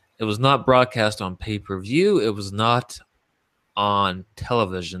 It was not broadcast on pay-per-view. It was not on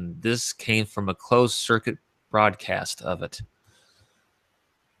television. This came from a closed circuit broadcast of it.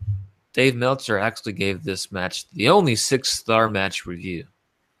 Dave Meltzer actually gave this match the only 6-star match review.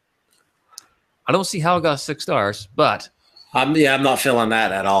 I don't see how it got 6 stars, but I'm not feeling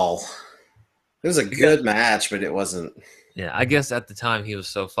that at all. It was a good match, but it wasn't. Yeah, I guess at the time he was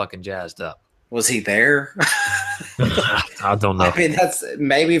so fucking jazzed up. Was he there? I don't know. I mean, that's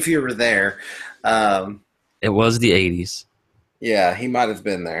maybe if you were there. It was the 80s. Yeah, he might have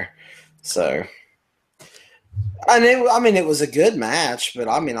been there. So, it was a good match, but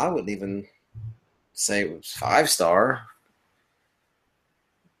I wouldn't even say it was 5-star.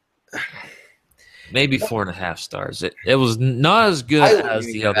 Maybe 4.5 stars. It was not as good as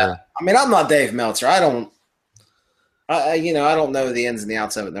the other. I'm not Dave Meltzer. I don't know the ins and the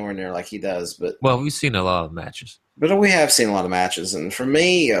outs of it nowhere near like he does. But we've seen a lot of matches. But we have seen a lot of matches, and for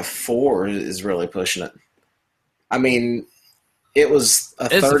me, a 4 is really pushing it. I mean, it was a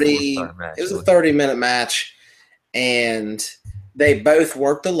 30-minute match, and they both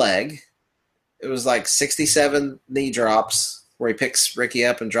worked the leg. It was like 67 knee drops where he picks Ricky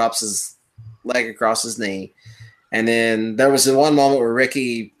up and drops his leg across his knee. And then there was the one moment where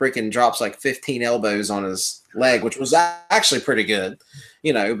Ricky freaking drops like 15 elbows on his leg, which was actually pretty good,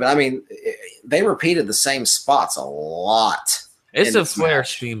 but I mean, they repeated the same spots a lot. It's a Flair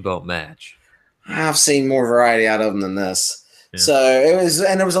Steamboat match. I've seen more variety out of them than this. Yeah. So it was,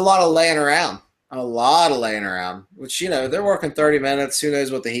 and there was a lot of laying around, which, they're working 30 minutes. Who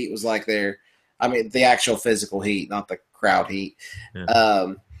knows what the heat was like there? I mean, the actual physical heat, not the crowd heat.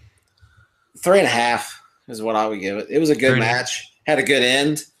 Yeah. 3.5 is what I would give it. It was a good match. Had a good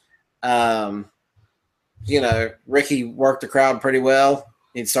end. Ricky worked the crowd pretty well.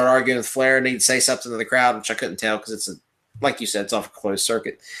 He'd start arguing with Flair and he'd say something to the crowd, which I couldn't tell because it's like you said, it's off a closed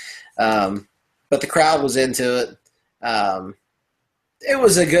circuit. But the crowd was into it. It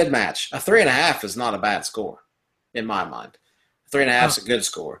was a good match. A 3.5 is not a bad score in my mind. 3.5 is a good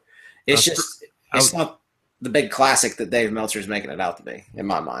score. It's it's not the big classic that Dave Meltzer is making it out to be, in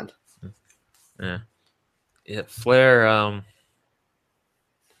my mind. Yeah. Yeah, Flair.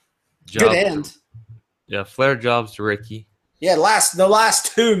 Good end. Yeah, Flair jobs to Ricky. Yeah, the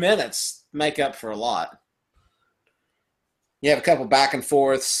last 2 minutes make up for a lot. You have a couple back and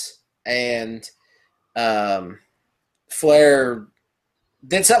forths, and Flair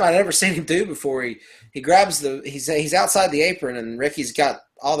did something I'd never seen him do before. He grabs he's outside the apron, and Ricky's got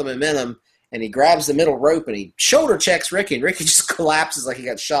all the momentum, and he grabs the middle rope, and he shoulder checks Ricky, and Ricky just collapses like he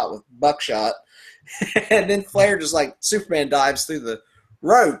got shot with buckshot. And then Flair just like Superman dives through the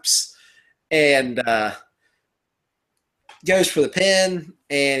ropes and goes for the pin,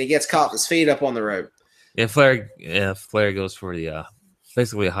 and he gets caught with his feet up on the rope. Yeah, Flair goes for the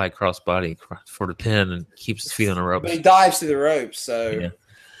basically a high crossbody for the pin and keeps his feet on the ropes. But he dives through the ropes, so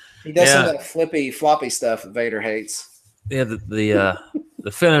he does some of that flippy, floppy stuff that Vader hates. Yeah, the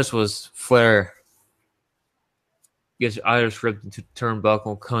finish was Flair gets Irish ripped into the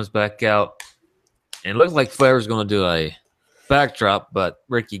turnbuckle, comes back out, and it looked like Flair was going to do a backdrop, but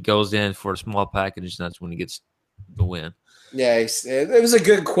Ricky goes in for a small package, and that's when he gets the win. Yeah, it was a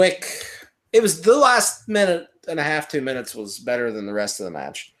good, quick. It was the last minute and a half, 2 minutes was better than the rest of the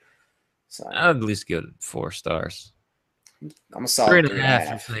match. So I'd at least give it 4 stars. I'm a solid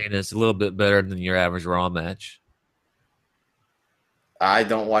 3.5. I'm saying it's a little bit better than your average Raw match. I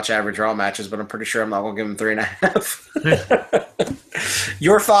don't watch average Raw matches, but I'm pretty sure I'm not going to give them 3.5.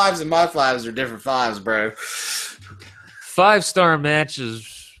 Your 5s and my 5s are different 5s, bro. 5-star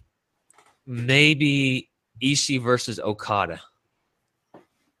matches, maybe Ishii versus Okada.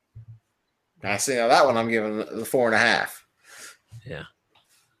 I see. Now that one I'm giving the 4.5. Yeah.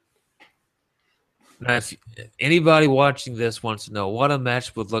 Now, if anybody watching this wants to know what a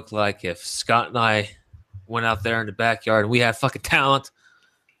match would look like if Scott and I went out there in the backyard and we had fucking talent,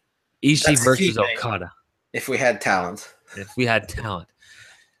 Ishii versus Okada. If we had talent. If we had talent.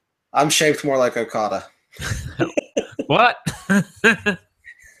 I'm shaped more like Okada. What? I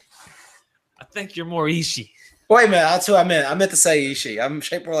think you're more Ishii. Wait a minute, that's what I meant. I meant to say Ishii. I'm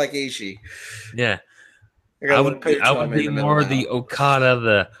shaped more like Ishii. Yeah. I would be more the Okada,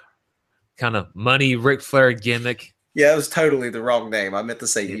 the kind of money Ric Flair gimmick. Yeah, it was totally the wrong name. I meant to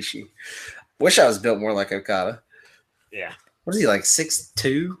say Ishii. Wish I was built more like Okada. Yeah. What is he, like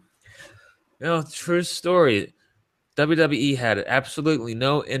 6'2"? True story. WWE had absolutely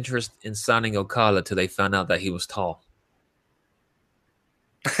no interest in signing Okada till they found out that he was tall.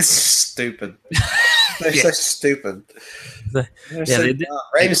 That's stupid. They're so stupid. Rey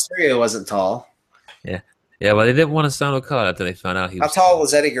Mysterio wasn't tall. Yeah. Yeah, well, they didn't want to sign Okada until they found out he was How tall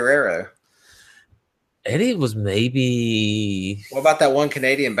was Eddie Guerrero? Eddie was maybe... What about that one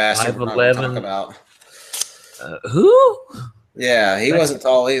Canadian bastard 5'11". we're not talking about? Who? Yeah, he wasn't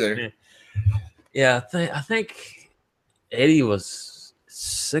tall either. Yeah, I think Eddie was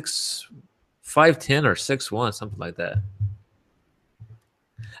 5'10" or 6'1", something like that.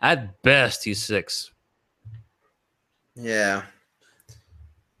 At best, he's 6. Yeah.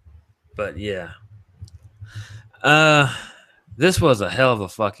 But yeah. This was a hell of a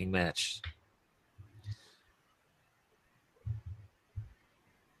fucking match.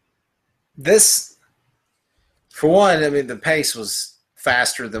 This, for one, I mean, the pace was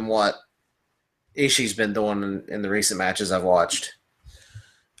faster than what Ishii's been doing in the recent matches I've watched.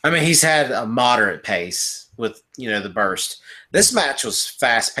 I mean, he's had a moderate pace with, the burst. This match was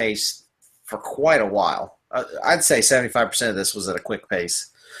fast-paced for quite a while. I'd say 75% of this was at a quick pace.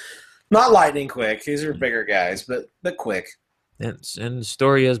 Not lightning quick. These are bigger guys, but quick. And the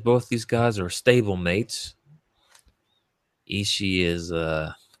story is both these guys are stable mates. Ishii is,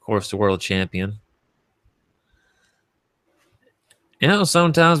 of course, the world champion.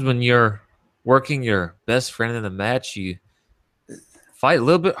 Sometimes when you're working your best friend in a match, you fight a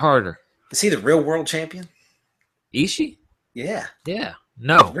little bit harder. Is he the real world champion? Ishii? Yeah. Yeah.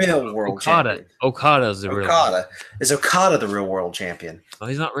 No. Real world Okada. champion. Okada's the real. Okada. Is Okada the real world champion? Well,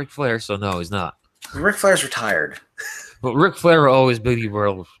 he's not Ric Flair, so no, he's not. Ric Flair's retired. But Ric Flair will always be the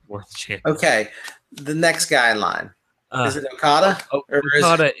world champion. Okay. The next guy in line. Is it Okada?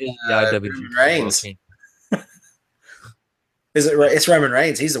 Okada is the IWGP Roman Reigns. World Is it? It's Roman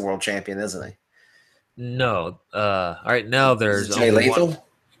Reigns. He's the world champion, isn't he? No. All right, now there's Jay Lethal.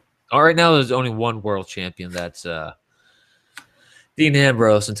 All right, now there's only one world champion. That's Dean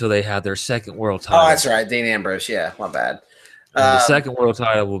Ambrose until they have their second world title. Oh, that's right, Dean Ambrose. Yeah, my bad. And the second world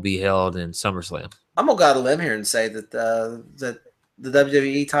title will be held in SummerSlam. I'm gonna go out on a limb here and say that that the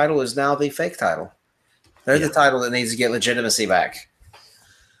WWE title is now the fake title. They're the title that needs to get legitimacy back.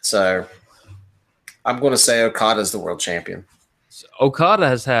 So I'm going to say Okada's the world champion. So Okada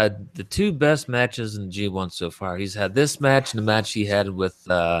has had the two best matches in G1 so far. He's had this match and the match he had with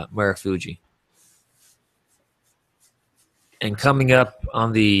Marufuji. And coming up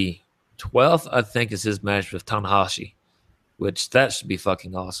on the 12th, I think, is his match with Tanahashi, which that should be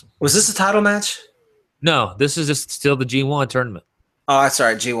fucking awesome. Was this a title match? No, this is just still the G1 tournament. Oh, that's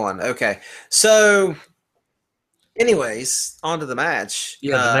right, G1. Okay. So, anyways, on to the match.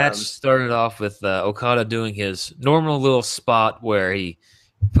 Yeah, the match started off with Okada doing his normal little spot where he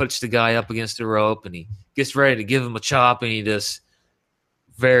puts the guy up against the rope and he gets ready to give him a chop and he just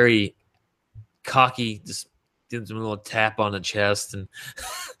very cocky, just gives him a little tap on the chest and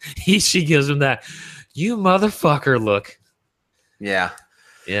Ishii gives him that, "You motherfucker" look. Yeah.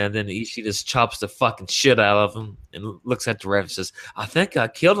 Yeah, and then Ishii just chops the fucking shit out of him and looks at the ref and says, "I think I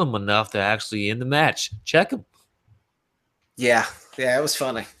killed him enough to actually end the match. Check him." Yeah, it was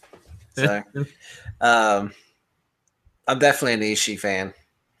funny. So, I'm definitely an Ishii fan.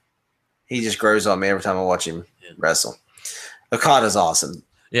 He just grows on me every time I watch him wrestle. Okada's awesome.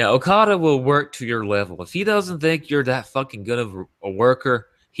 Yeah, Okada will work to your level. If he doesn't think you're that fucking good of a worker,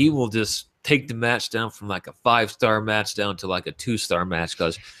 he will just take the match down from like a 5-star match down to like a 2-star match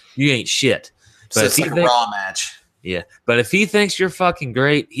because you ain't shit. But So it's like a Raw match. Yeah, but if he thinks you're fucking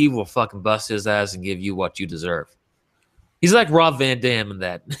great, he will fucking bust his ass and give you what you deserve. He's like Rob Van Dam in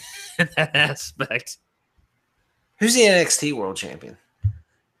that, in that aspect. Who's the NXT World Champion?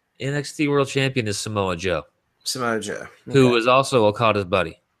 NXT World Champion is Samoa Joe. Samoa Joe. Okay. Who is also Okada's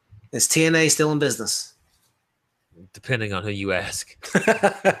buddy. Is TNA still in business? Depending on who you ask.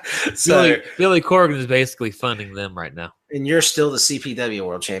 So, Billy Corgan is basically funding them right now. And you're still the CPW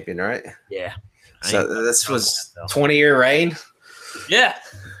World Champion, right? Yeah. So this was 20-year reign? Yeah.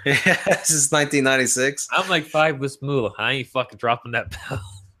 This is 1996. I'm like 5 with Moolah. I ain't fucking dropping that belt.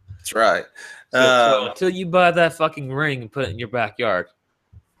 That's right. So until you buy that fucking ring and put it in your backyard.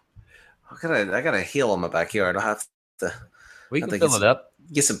 I gotta heal in my backyard. I'll have to. We can fill it up.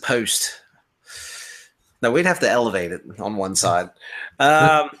 Get some post. No, we'd have to elevate it on one side.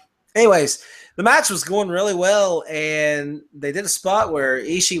 Anyways, the match was going really well, and they did a spot where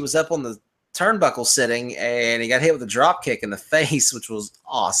Ishii was up on the turnbuckle sitting, and he got hit with a drop kick in the face, which was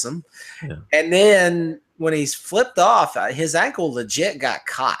awesome. Yeah. And then when he's flipped off, his ankle legit got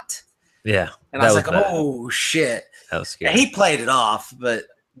caught. Yeah. And I was like, oh, shit. That was scary. And he played it off, but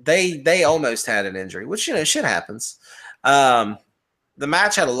they almost had an injury, which, shit happens. The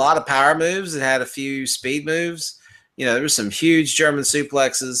match had a lot of power moves. It had a few speed moves. There were some huge German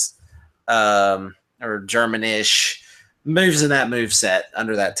suplexes or German-ish moves in that move set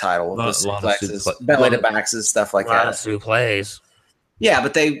under that title. Suplexes, belly to backs, stuff like that. Suplex. Yeah,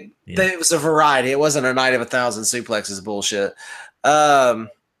 but it was a variety. It wasn't a night of 1,000 suplexes bullshit.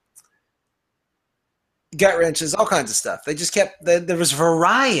 Gut wrenches, all kinds of stuff. They just kept. There was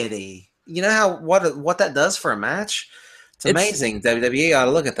variety. You know what that does for a match? It's amazing. WWE ought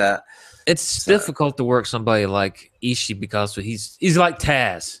to look at that. It's difficult to work somebody like Ishii because he's like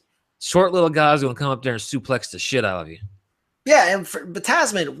Taz. Short little guys gonna come up there and suplex the shit out of you. Yeah, but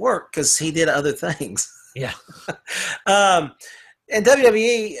Taz made it work because he did other things. Yeah. And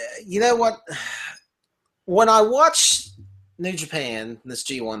WWE, you know what? When I watch New Japan, this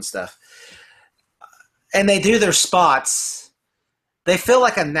G1 stuff, and they do their spots, they feel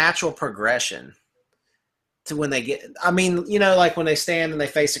like a natural progression to when they get. I mean, like when they stand and they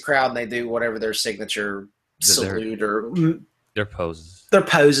face the crowd and they do whatever their signature salute or their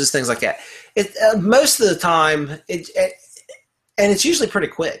poses, things like that. Most of the time, and it's usually pretty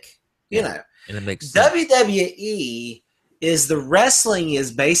quick, and it makes sense. WWE is the wrestling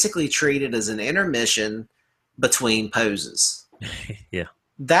is basically treated as an intermission between poses. Yeah.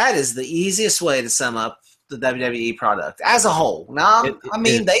 That is the easiest way to sum up the WWE product as a whole. Now,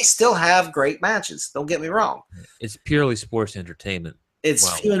 they still have great matches. Don't get me wrong. It's purely sports entertainment.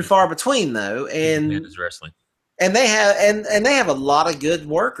 It's few and far between, though. And it's wrestling. and they have a lot of good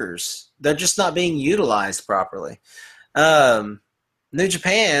workers. They're just not being utilized properly. New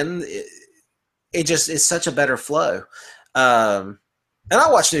Japan, it's such a better flow. And I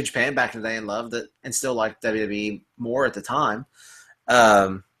watched New Japan back in the day and loved it, and still liked WWE more at the time.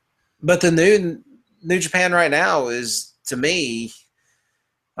 But the New Japan right now is, to me,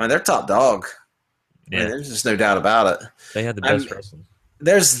 I mean, they're top dog. Yeah. I mean, there's just no doubt about it. They had the best wrestling.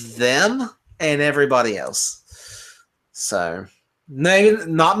 There's them and everybody else. So, maybe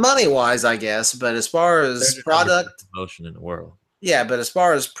not money-wise, I guess, but as far as product, promotion in the world. Yeah, but as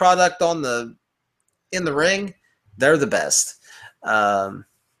far as product in the ring, they're the best.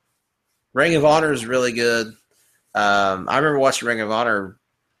 Ring of Honor is really good. I remember watching Ring of Honor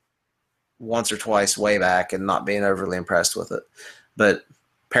once or twice way back and not being overly impressed with it, but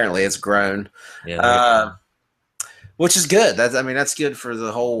apparently it's grown. Yeah, which is good. That's good for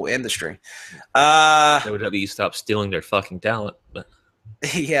the whole industry. WWE stopped stealing their fucking talent, but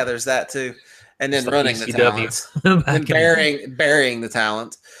yeah, there's that too. And then Just like running the ECW. talent and burying the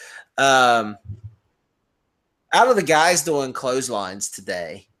talent. Out of the guys doing clotheslines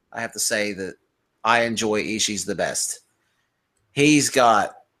today, I have to say that I enjoy Ishii's the best. He's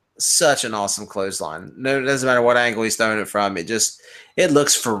got such an awesome clothesline. No, it doesn't matter what angle he's throwing it from. It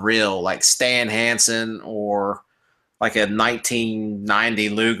looks for real, like Stan Hansen or like a 1990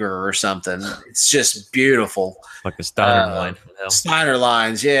 Luger or something. It's just beautiful. Like a Steiner line. Steiner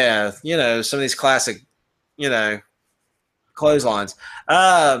lines, yeah. Some of these classic, clotheslines.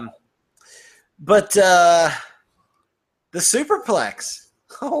 But the superplex,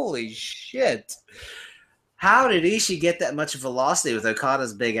 holy shit. How did Ishii get that much velocity with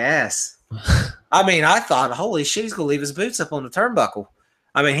Okada's big ass? I thought, holy shit, he's going to leave his boots up on the turnbuckle.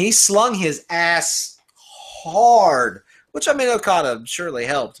 He slung his ass hard, which Okada surely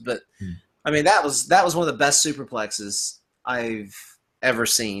helped, but that was one of the best superplexes I've ever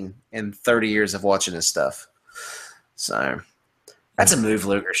seen in 30 years of watching his stuff. So that's a move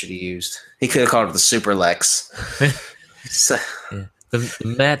Luger should have used. He could have called it the Super Lex. So, yeah.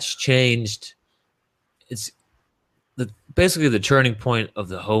 The match changed. It's basically the turning point of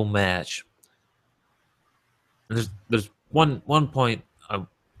the whole match. There's one point I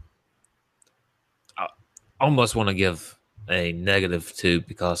almost want to give a negative to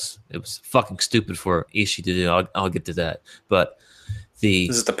because it was fucking stupid for Ishii to do. I'll get to that. But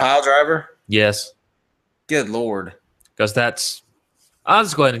is it the pile driver? Yes. Good Lord. Because I'll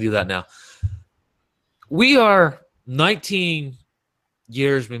just go ahead and do that now. We are 19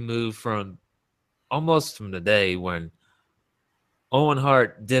 years removed from the day when Owen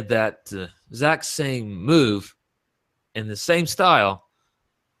Hart did that exact same move in the same style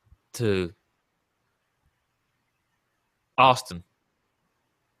to Austin.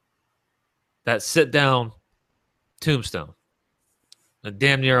 That sit down tombstone. That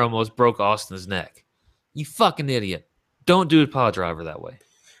damn near almost broke Austin's neck. You fucking idiot. Don't do a pile driver that way.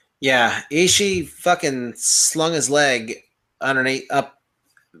 Yeah, Ishii fucking slung his leg underneath up.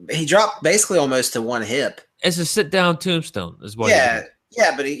 He dropped basically almost to one hip. It's a sit down tombstone is what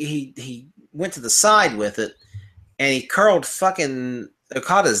but he went to the side with it and he curled fucking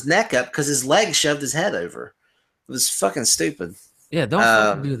Okada's neck up because his leg shoved his head over. It was fucking stupid. Yeah, don't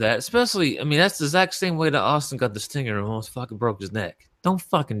fucking do that. Especially, that's the exact same way that Austin got the stinger and almost fucking broke his neck. Don't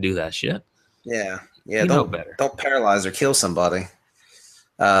fucking do that shit. Yeah. You know better. Don't paralyze or kill somebody.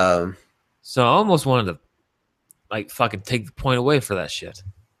 So I almost wanted to fucking take the point away for that shit.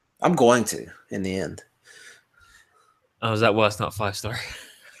 I'm going to in the end. Oh, is that why it's not 5-star?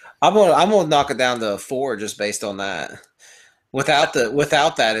 I'm gonna knock it down to a 4 just based on that. Without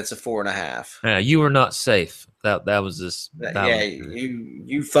that, it's a 4.5. Yeah, you were not safe. That was this.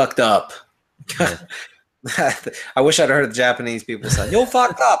 You fucked up. Yeah. I wish I'd heard the Japanese people say, "You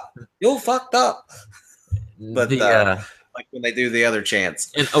fucked up. You fucked up." But like when they do the other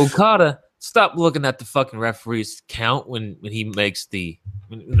chants. And Okada, stop looking at the fucking referee's count when he makes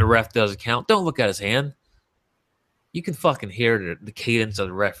when the ref does a count. Don't look at his hand. You can fucking hear the cadence of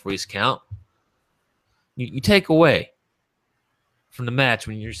the referee's count. You take away from the match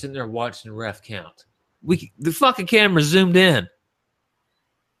when you're sitting there watching the ref count. The fucking camera zoomed in.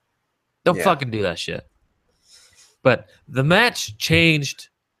 Don't fucking do that shit. But the match changed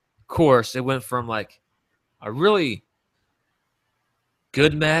course. It went from a really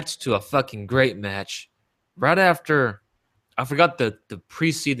good match to a fucking great match. Right after, I forgot the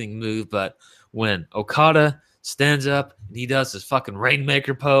preceding move, but when Okada stands up and he does his fucking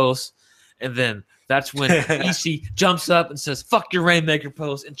Rainmaker pose, and then that's when Ishii jumps up and says, "Fuck your Rainmaker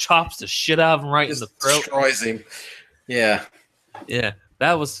pose," and chops the shit out of him right in the throat. Destroys him. Yeah. Yeah.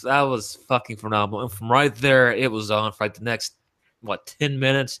 That was fucking phenomenal. And from right there, it was on for like the next 10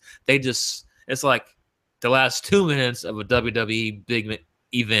 minutes. It's like the last 2 minutes of a WWE big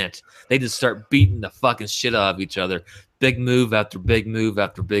event. They just start beating the fucking shit out of each other. Big move after big move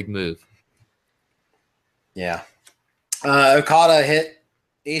after big move. Yeah. Okada hit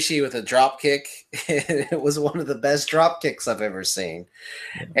Ishii with a drop kick. It was one of the best drop kicks I've ever seen.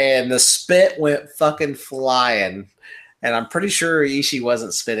 Yeah. And the spit went fucking flying. And I'm pretty sure Ishii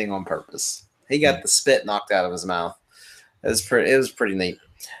wasn't spitting on purpose. He got the spit knocked out of his mouth. It was pretty neat.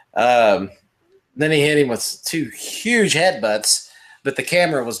 Then he hit him with 2 huge headbutts, but the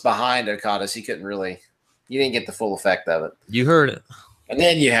camera was behind Okada, so you didn't get the full effect of it. You heard it. And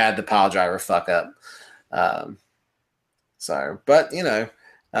then you had the pile driver fuck up. But what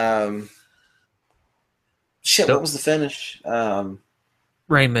was the finish?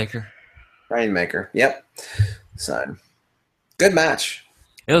 Rainmaker. Yep. So, good match.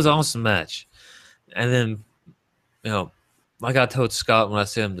 It was an awesome match. And then, like I told Scott when I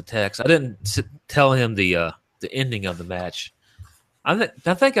sent him the text, I didn't tell him the ending of the match. I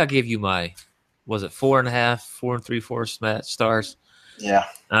think I gave you my, was it 4.5, 4 3/4 stars? Yeah.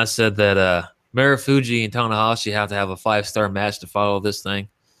 And I said that Marufuji and Tanahashi have to have a 5-star match to follow this thing.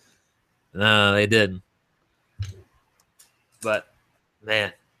 No, they didn't. But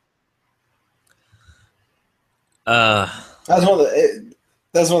man, that's one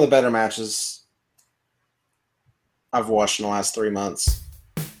of the better matches I've watched in the last 3 months.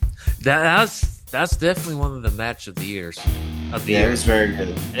 That's definitely one of the match of the years. It was very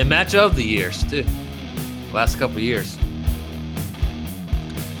good. And match of the years too. Last couple of years.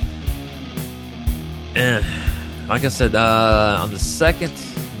 And like I said, on the 2nd,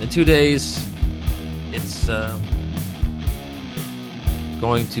 in 2 days, it's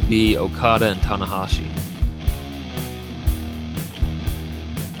going to be Okada and Tanahashi.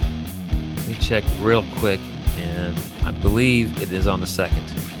 Let me check real quick, and I believe it is on the 2nd.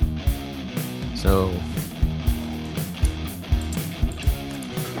 So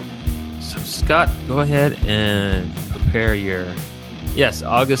Scott, go ahead and prepare your... Yes,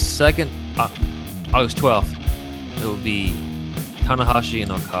 August 2nd, August 12th, it will be Tanahashi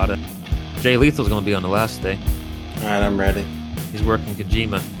and Okada. Jay Lethal's going to be on the last day. All right, I'm ready. He's working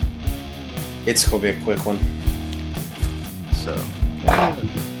Kojima. It's going to be a quick one. So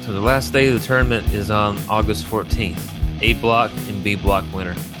the last day of the tournament is on August 14th. A block and B block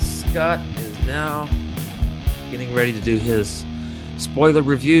winner. Scott is now getting ready to do his spoiler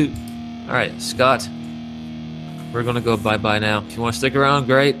review. All right, Scott, we're going to go bye-bye now. If you want to stick around,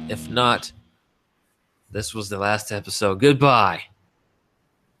 great. If not, this was the last episode. Goodbye.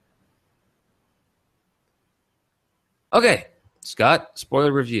 Okay, Scott,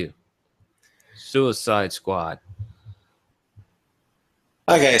 spoiler review. Suicide Squad.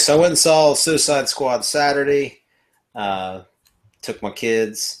 Okay, so I went and saw Suicide Squad Saturday. Took my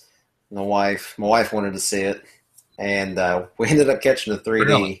kids and the wife. My wife wanted to see it. And we ended up catching the 3D.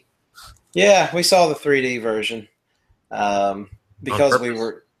 Really? Yeah, we saw the 3D version. Because we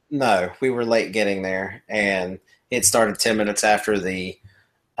were late getting there. And it started 10 minutes after the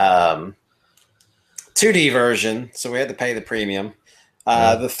 2D version, so we had to pay the premium.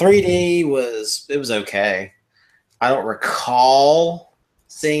 The 3D was okay. I don't recall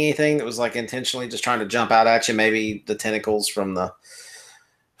seeing anything that was like intentionally just trying to jump out at you. Maybe the tentacles from the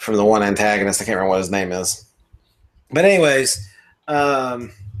one antagonist. I can't remember what his name is. But anyways,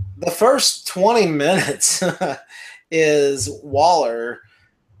 the first 20 minutes is Waller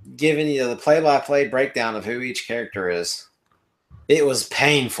giving you the play-by-play breakdown of who each character is. It was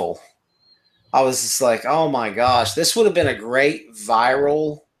painful. I was just like, oh my gosh, this would have been a great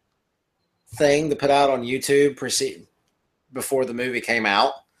viral thing to put out on YouTube before the movie came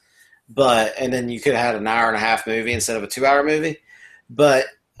out. And then you could have had an 1.5-hour movie instead of a 2-hour movie. But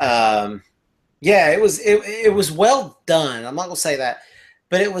it was well done. I'm not gonna say that,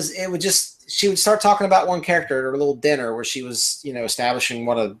 but she would start talking about one character at her little dinner where she was, establishing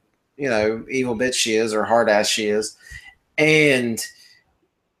what a, evil bitch she is or hard ass she is. And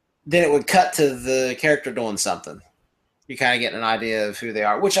then it would cut to the character doing something. You kind of get an idea of who they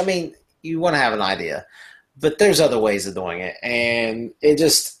are, which, I mean, you want to have an idea, but there's other ways of doing it. And it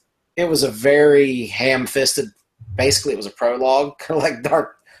was a very ham-fisted, basically it was a prologue, kind of like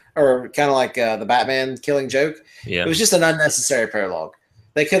the Batman Killing Joke. Yeah. It was just an unnecessary prologue.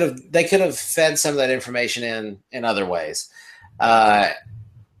 They could have fed some of that information in other ways.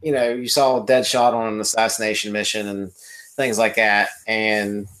 You saw Deadshot on an assassination mission and things like that.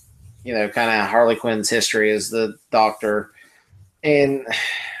 And, kind of Harley Quinn's history as the Doctor. And,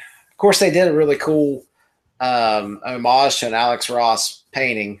 of course, they did a really cool homage to an Alex Ross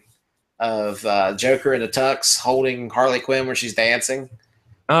painting of Joker in a tux holding Harley Quinn when she's dancing.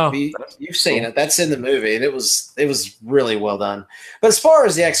 Oh, you've seen it. That's in the movie, and it was really well done. But as far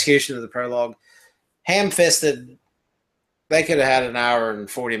as the execution of the prologue, ham-fisted. They could have had an hour and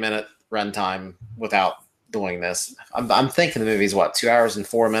 40-minute runtime without doing this. I'm thinking the movie's 2 hours and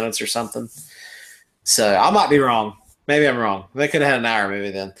 4 minutes or something. So I might be wrong. Maybe I'm wrong. They could have had an hour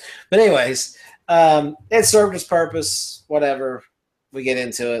movie then. But anyways, it served its purpose. Whatever. We get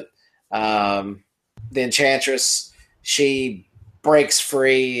into it. The Enchantress, she breaks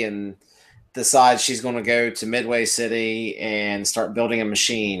free and decides she's going to go to Midway City and start building a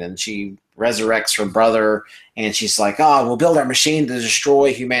machine. And she resurrects her brother, and she's like, we'll build our machine to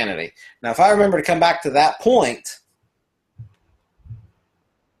destroy humanity. Now, if I remember to come back to that point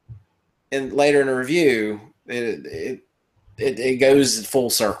later in a review, it goes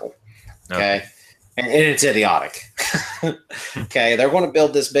full circle. Okay. And it's idiotic. Okay. They're going to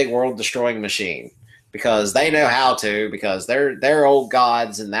build this big world destroying machine because they know how to, because they're old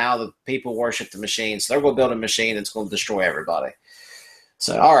gods, and now the people worship the machine. So they're going to build a machine that's going to destroy everybody.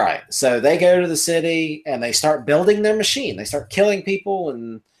 So, all right. So they go to the city and they start building their machine. They start killing people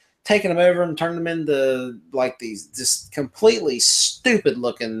and taking them over and turning them into like these just completely stupid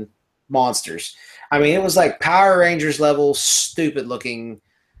looking monsters. I mean, it was like Power Rangers level stupid looking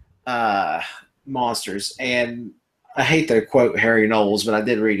monsters. And I hate to quote Harry Knowles, but I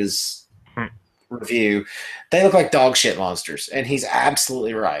did read his review. They look like dog shit monsters. And he's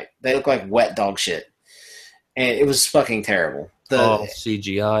absolutely right. They look like wet dog shit. And it was fucking terrible.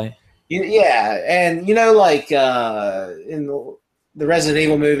 CGI. Yeah, and like in the Resident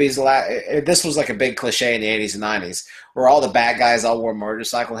Evil movies, this was like a big cliche in the 80s and 90s, where all the bad guys all wore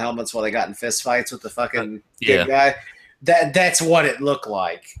motorcycle helmets while they got in fist fights with the fucking good guy. That's what it looked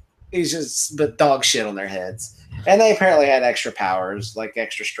like. It's just but dog shit on their heads, and they apparently had extra powers, like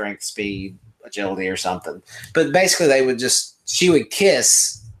extra strength, speed, agility, or something. But basically, she would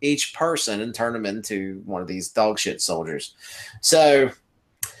kiss each person and turn them into one of these dog shit soldiers. So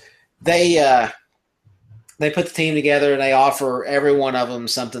they put the team together and they offer every one of them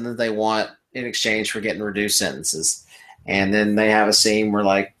something that they want in exchange for getting reduced sentences. And then they have a scene where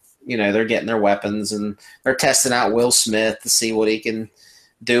they're getting their weapons and they're testing out Will Smith to see what he can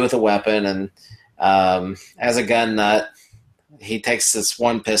do with a weapon. And as a gun nut, he takes this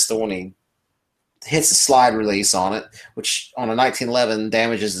one pistol and he hits a slide release on it, which on a 1911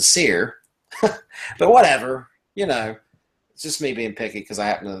 damages the sear. But whatever, it's just me being picky because I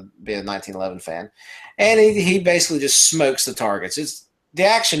happen to be a 1911 fan. And he basically just smokes the targets. The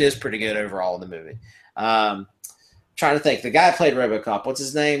action is pretty good overall in the movie. Trying to think, the guy who played RoboCop, what's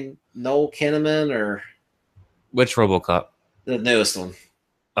his name? Noel Kinnaman or which RoboCop? The newest one.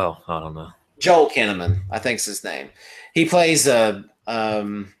 Oh, I don't know. Joel Kinnaman, I think's his name. He plays a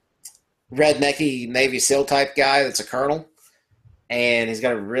rednecky Navy SEAL type guy that's a colonel, and he's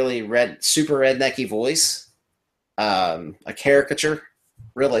got a really super rednecky voice, a caricature,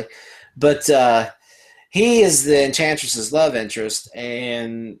 really. But he is the Enchantress's love interest,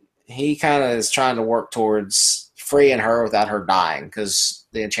 and he kind of is trying to work towards freeing her without her dying, because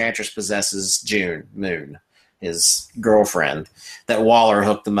the Enchantress possesses Moon, his girlfriend, that Waller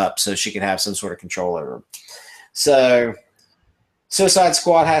hooked them up so she could have some sort of control over him. So Suicide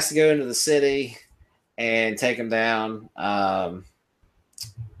Squad has to go into the city and take him down.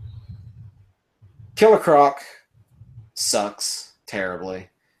 Killer Croc sucks terribly.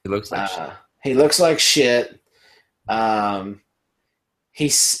 He looks like shit. He looks like shit. He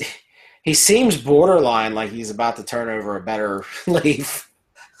seems borderline like he's about to turn over a better leaf.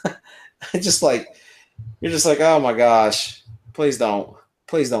 You're just like, oh my gosh, please don't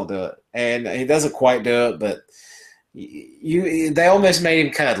do it. And he doesn't quite do it, but they almost made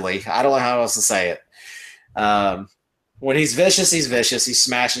him cuddly. I don't know how else to say it. When he's vicious, he's vicious. He's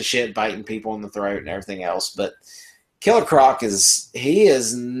smashing shit, biting people in the throat and everything else. But Killer Croc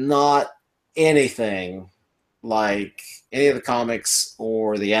is not anything like any of the comics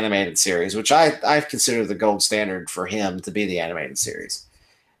or the animated series, which I consider the gold standard for him to be the animated series.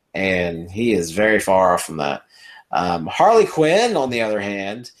 And he is very far off from that. Harley Quinn, on the other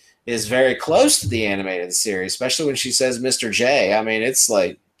hand, is very close to the animated series, especially when she says Mr. J. I mean, it's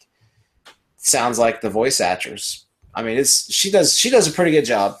like, sounds like the voice actress. I mean, she does a pretty good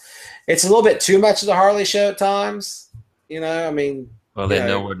job. It's a little bit too much of the Harley show at times, I mean. Well, they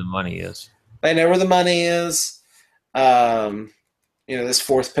know where the money is. They know where the money is. This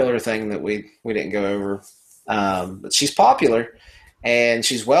fourth pillar thing that we didn't go over. But she's popular, and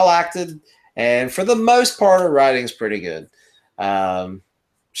she's well acted, and for the most part, her writing's pretty good.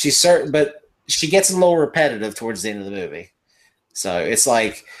 She's certain, but she gets a little repetitive towards the end of the movie. So it's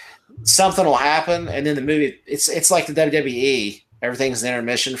like something will happen, and then the movie it's like the WWE. Everything's an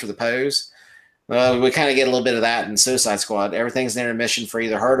intermission for the pose. We kind of get a little bit of that in Suicide Squad. Everything's an intermission for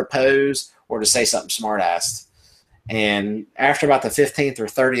either her to pose or to say something smart-assed. And after about the 15th or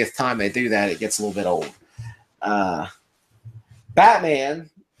 30th time they do that, it gets a little bit old. Batman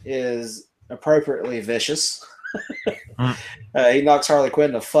is appropriately vicious. He knocks Harley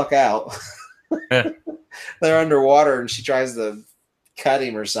Quinn the fuck out. They're underwater, and she tries to cut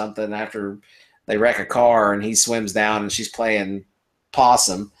him or something after they wreck a car, and he swims down, and she's playing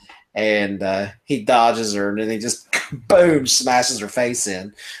possum, and he dodges her, and then he just boom smashes her face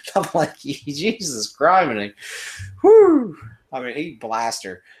in. I'm like, Jesus Christ, whoo! I mean, he blasts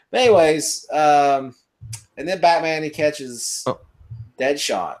her. But anyways, and then Batman, he catches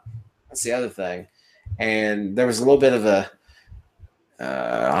Deadshot. That's the other thing. And there was a little bit of a,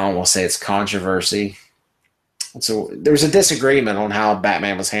 I don't want to say it's controversy. So there was a disagreement on how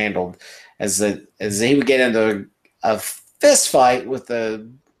Batman was handled, as he would get into a fist fight with the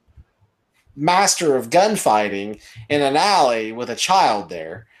master of gunfighting in an alley with a child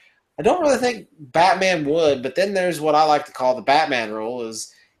there. I don't really think Batman would, but then there's what I like to call the Batman rule: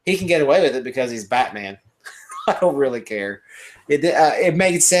 is he can get away with it because he's Batman. I don't really care. It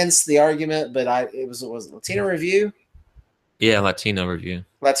made sense, the argument, but it was Latino Review. Yeah, Latino Review.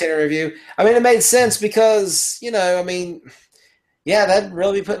 I mean, it made sense because, yeah, that'd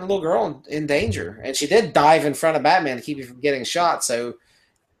really be putting a little girl in danger. And she did dive in front of Batman to keep you from getting shot. So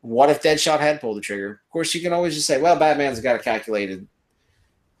what if Deadshot had pulled the trigger? Of course, you can always just say, well, Batman's got it calculated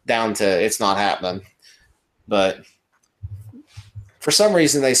down to it's not happening. But for some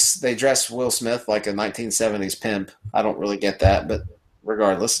reason, they dress Will Smith like a 1970s pimp. I don't really get that, but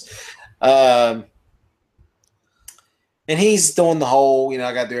regardless. And he's doing the whole,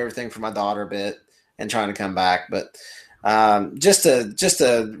 I got to do everything for my daughter bit and trying to come back. But just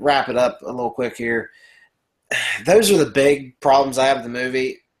to wrap it up a little quick here, those are the big problems I have with the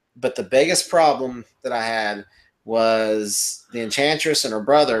movie. But the biggest problem that I had was the Enchantress and her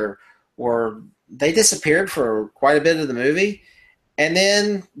brother they disappeared for quite a bit of the movie. And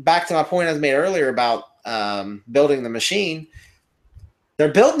then back to my point I made earlier about building the machine.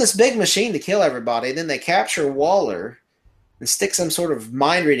 They're building this big machine to kill everybody. And then they capture Waller and stick some sort of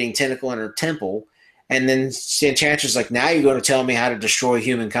mind-reading tentacle in her temple. And then the Enchantress is like, now you're going to tell me how to destroy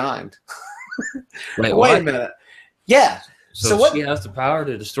humankind. Wait a minute. Yeah. So what, she has the power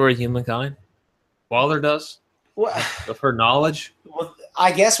to destroy humankind? Waller does? With her knowledge? Well,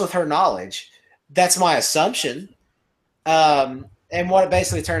 I guess with her knowledge. That's my assumption. And what it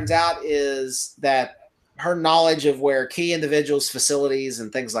basically turns out is that her knowledge of where key individuals, facilities,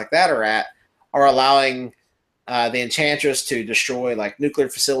 and things like that are allowing the Enchantress to destroy like nuclear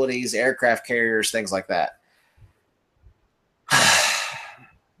facilities, aircraft carriers, things like that.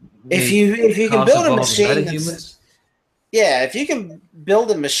 If you can build a machine, if you can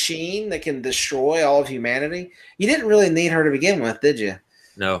build a machine that can destroy all of humanity, you didn't really need her to begin with, did you?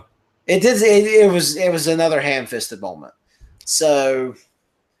 No. It did. It was another ham-fisted moment. So,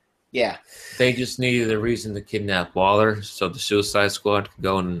 yeah. They just needed a reason to kidnap Waller so the Suicide Squad could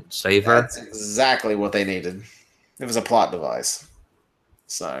go and save her. That's exactly what they needed. It was a plot device.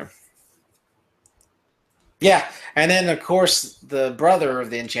 So, yeah. And then, of course, the brother of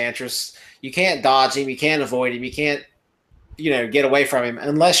the Enchantress, you can't dodge him. You can't avoid him. You can't, get away from him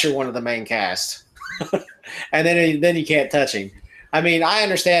unless you're one of the main cast. And then you can't touch him. I mean, I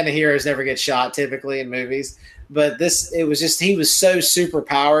understand the heroes never get shot typically in movies, but he was so super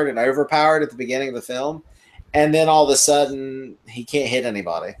powered and overpowered at the beginning of the film, and then all of a sudden he can't hit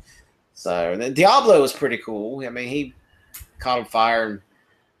anybody. So Diablo was pretty cool. I mean, he caught on fire and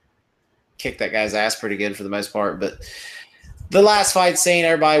kicked that guy's ass pretty good for the most part. But the last fight scene,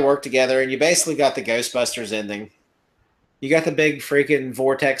 everybody worked together, and you basically got the Ghostbusters ending. You got the big freaking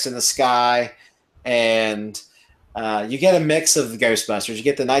vortex in the sky, and you get a mix of the Ghostbusters. You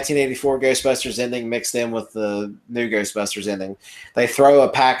get the 1984 Ghostbusters ending mixed in with the new Ghostbusters ending. They throw a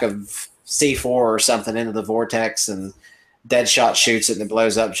pack of C4 or something into the vortex, and Deadshot shoots it, and it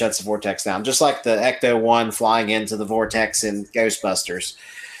blows up and shuts the vortex down, just like the Ecto-1 flying into the vortex in Ghostbusters.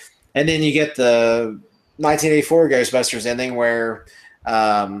 And then you get the 1984 Ghostbusters ending where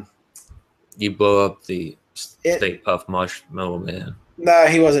you blow up the Stay Puft Marshmallow Man. No,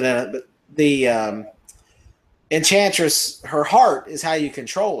 he wasn't in it, but the Enchantress, her heart is how you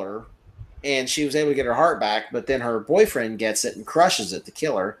control her, and she was able to get her heart back, but then her boyfriend gets it and crushes it to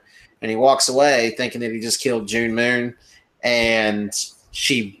kill her, and he walks away thinking that he just killed June Moon, and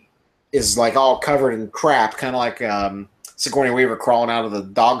she is like all covered in crap, kind of like Sigourney Weaver crawling out of the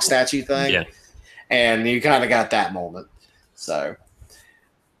dog statue thing. Yeah. And you kind of got that moment. So,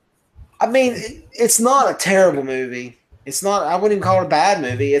 I mean, it's not a terrible movie. It's not. I wouldn't even call it a bad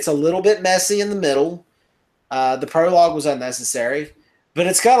movie. It's a little bit messy in the middle. The prologue was unnecessary, but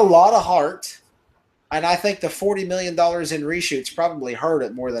it's got a lot of heart. And I think the $40 million in reshoots probably hurt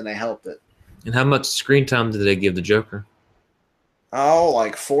it more than they helped it. And how much screen time did they give the Joker? Oh,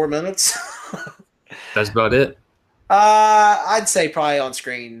 like 4 minutes. That's about it. I'd say probably on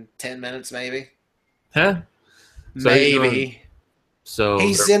screen 10 minutes, maybe. Huh? So Maybe. So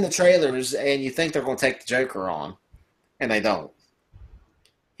He's in the trailers, and you think they're going to take the Joker on, and they don't.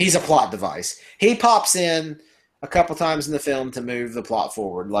 He's a plot device. He pops in a couple times in the film to move the plot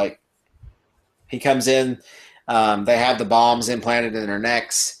forward. Like, he comes in, they have the bombs implanted in their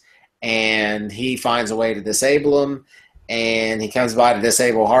necks, and he finds a way to disable them, and he comes by to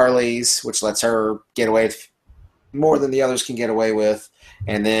disable Harley's, which lets her get away with more than the others can get away with.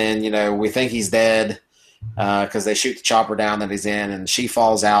 And then, we think he's dead because they shoot the chopper down that he's in, and she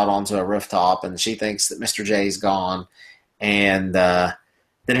falls out onto a rooftop, and she thinks that Mr. J's gone. And then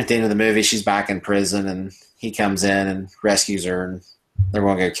at the end of the movie, she's back in prison, and he comes in and rescues her, and they're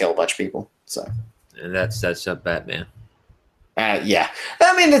going to go kill a bunch of people. So, and that sets up Batman. Yeah.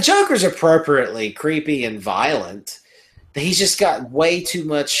 I mean, the Joker's appropriately creepy and violent. He's just got way too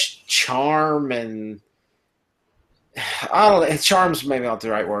much charm and I don't know. Charm's maybe not the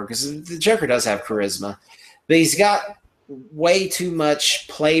right word because the Joker does have charisma, but he's got way too much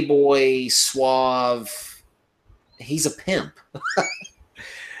playboy, suave. He's a pimp,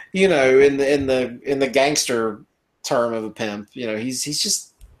 in the gangster term of a pimp. He's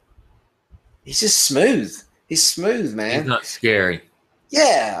just smooth. He's smooth, man. He's not scary.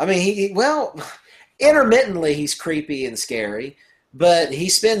 Yeah, I mean, intermittently he's creepy and scary. But he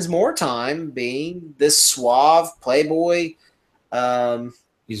spends more time being this suave playboy.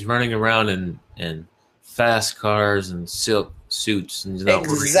 He's running around in fast cars and silk suits, and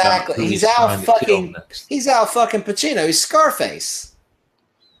exactly. He's out fucking Pacino. He's Scarface.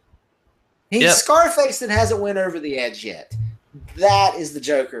 He's Scarface that hasn't went over the edge yet. That is the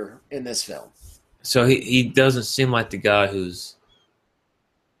Joker in this film. So he doesn't seem like the guy who's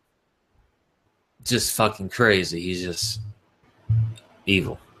just fucking crazy. He's just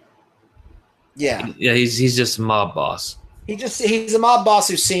evil. Yeah. Yeah, he's just a mob boss. He's a mob boss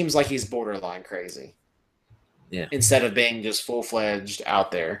who seems like he's borderline crazy. Yeah. Instead of being just full-fledged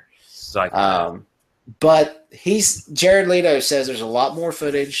out there. But Jared Leto says there's a lot more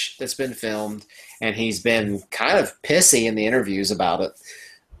footage that's been filmed, and he's been kind of pissy in the interviews about it.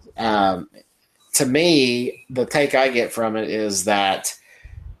 To me, the take I get from it is that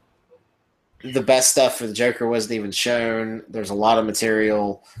the best stuff for the Joker wasn't even shown. There's a lot of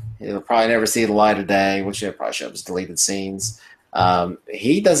material. It'll probably never see the light of day, which it probably shows deleted scenes.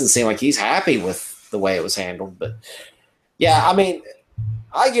 He doesn't seem like he's happy with the way it was handled. But, yeah, I mean,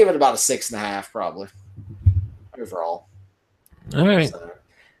 I give it about a 6.5 probably overall. All right. So,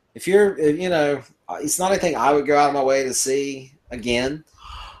 if you're, it's not anything I would go out of my way to see again.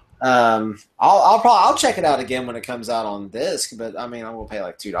 I'll check it out again when it comes out on disc, but I mean, I'm gonna pay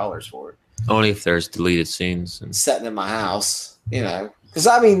like $2 for it. Only if there's deleted scenes and setting in my house, because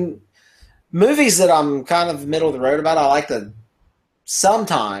I mean, movies that I'm kind of middle of the road about, I like to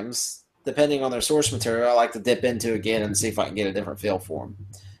sometimes, depending on their source material, I like to dip into again and see if I can get a different feel for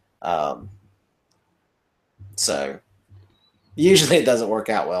them. So usually it doesn't work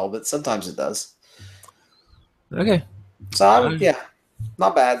out well, but sometimes it does. Okay. So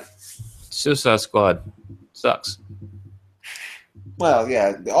not bad. Suicide Squad sucks. Well,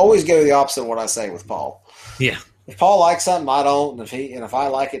 yeah, always go the opposite of what I say with Paul. Yeah. If Paul likes something, I don't, and if I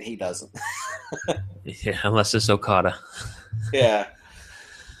like it, he doesn't. Yeah, unless it's Okada. Yeah.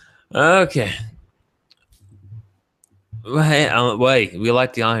 Okay. Wait, we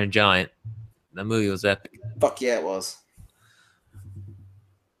like the Iron Giant. That movie was epic. Fuck yeah, it was.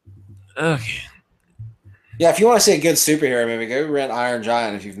 Okay. Yeah, if you want to see a good superhero movie, go rent Iron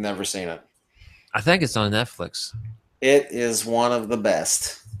Giant if you've never seen it. I think it's on Netflix. It is one of the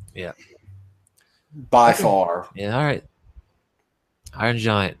best. Yeah. By far. Yeah, all right. Iron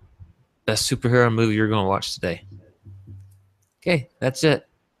Giant. Best superhero movie you're going to watch today. Okay, that's it.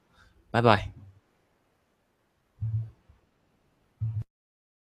 Bye-bye.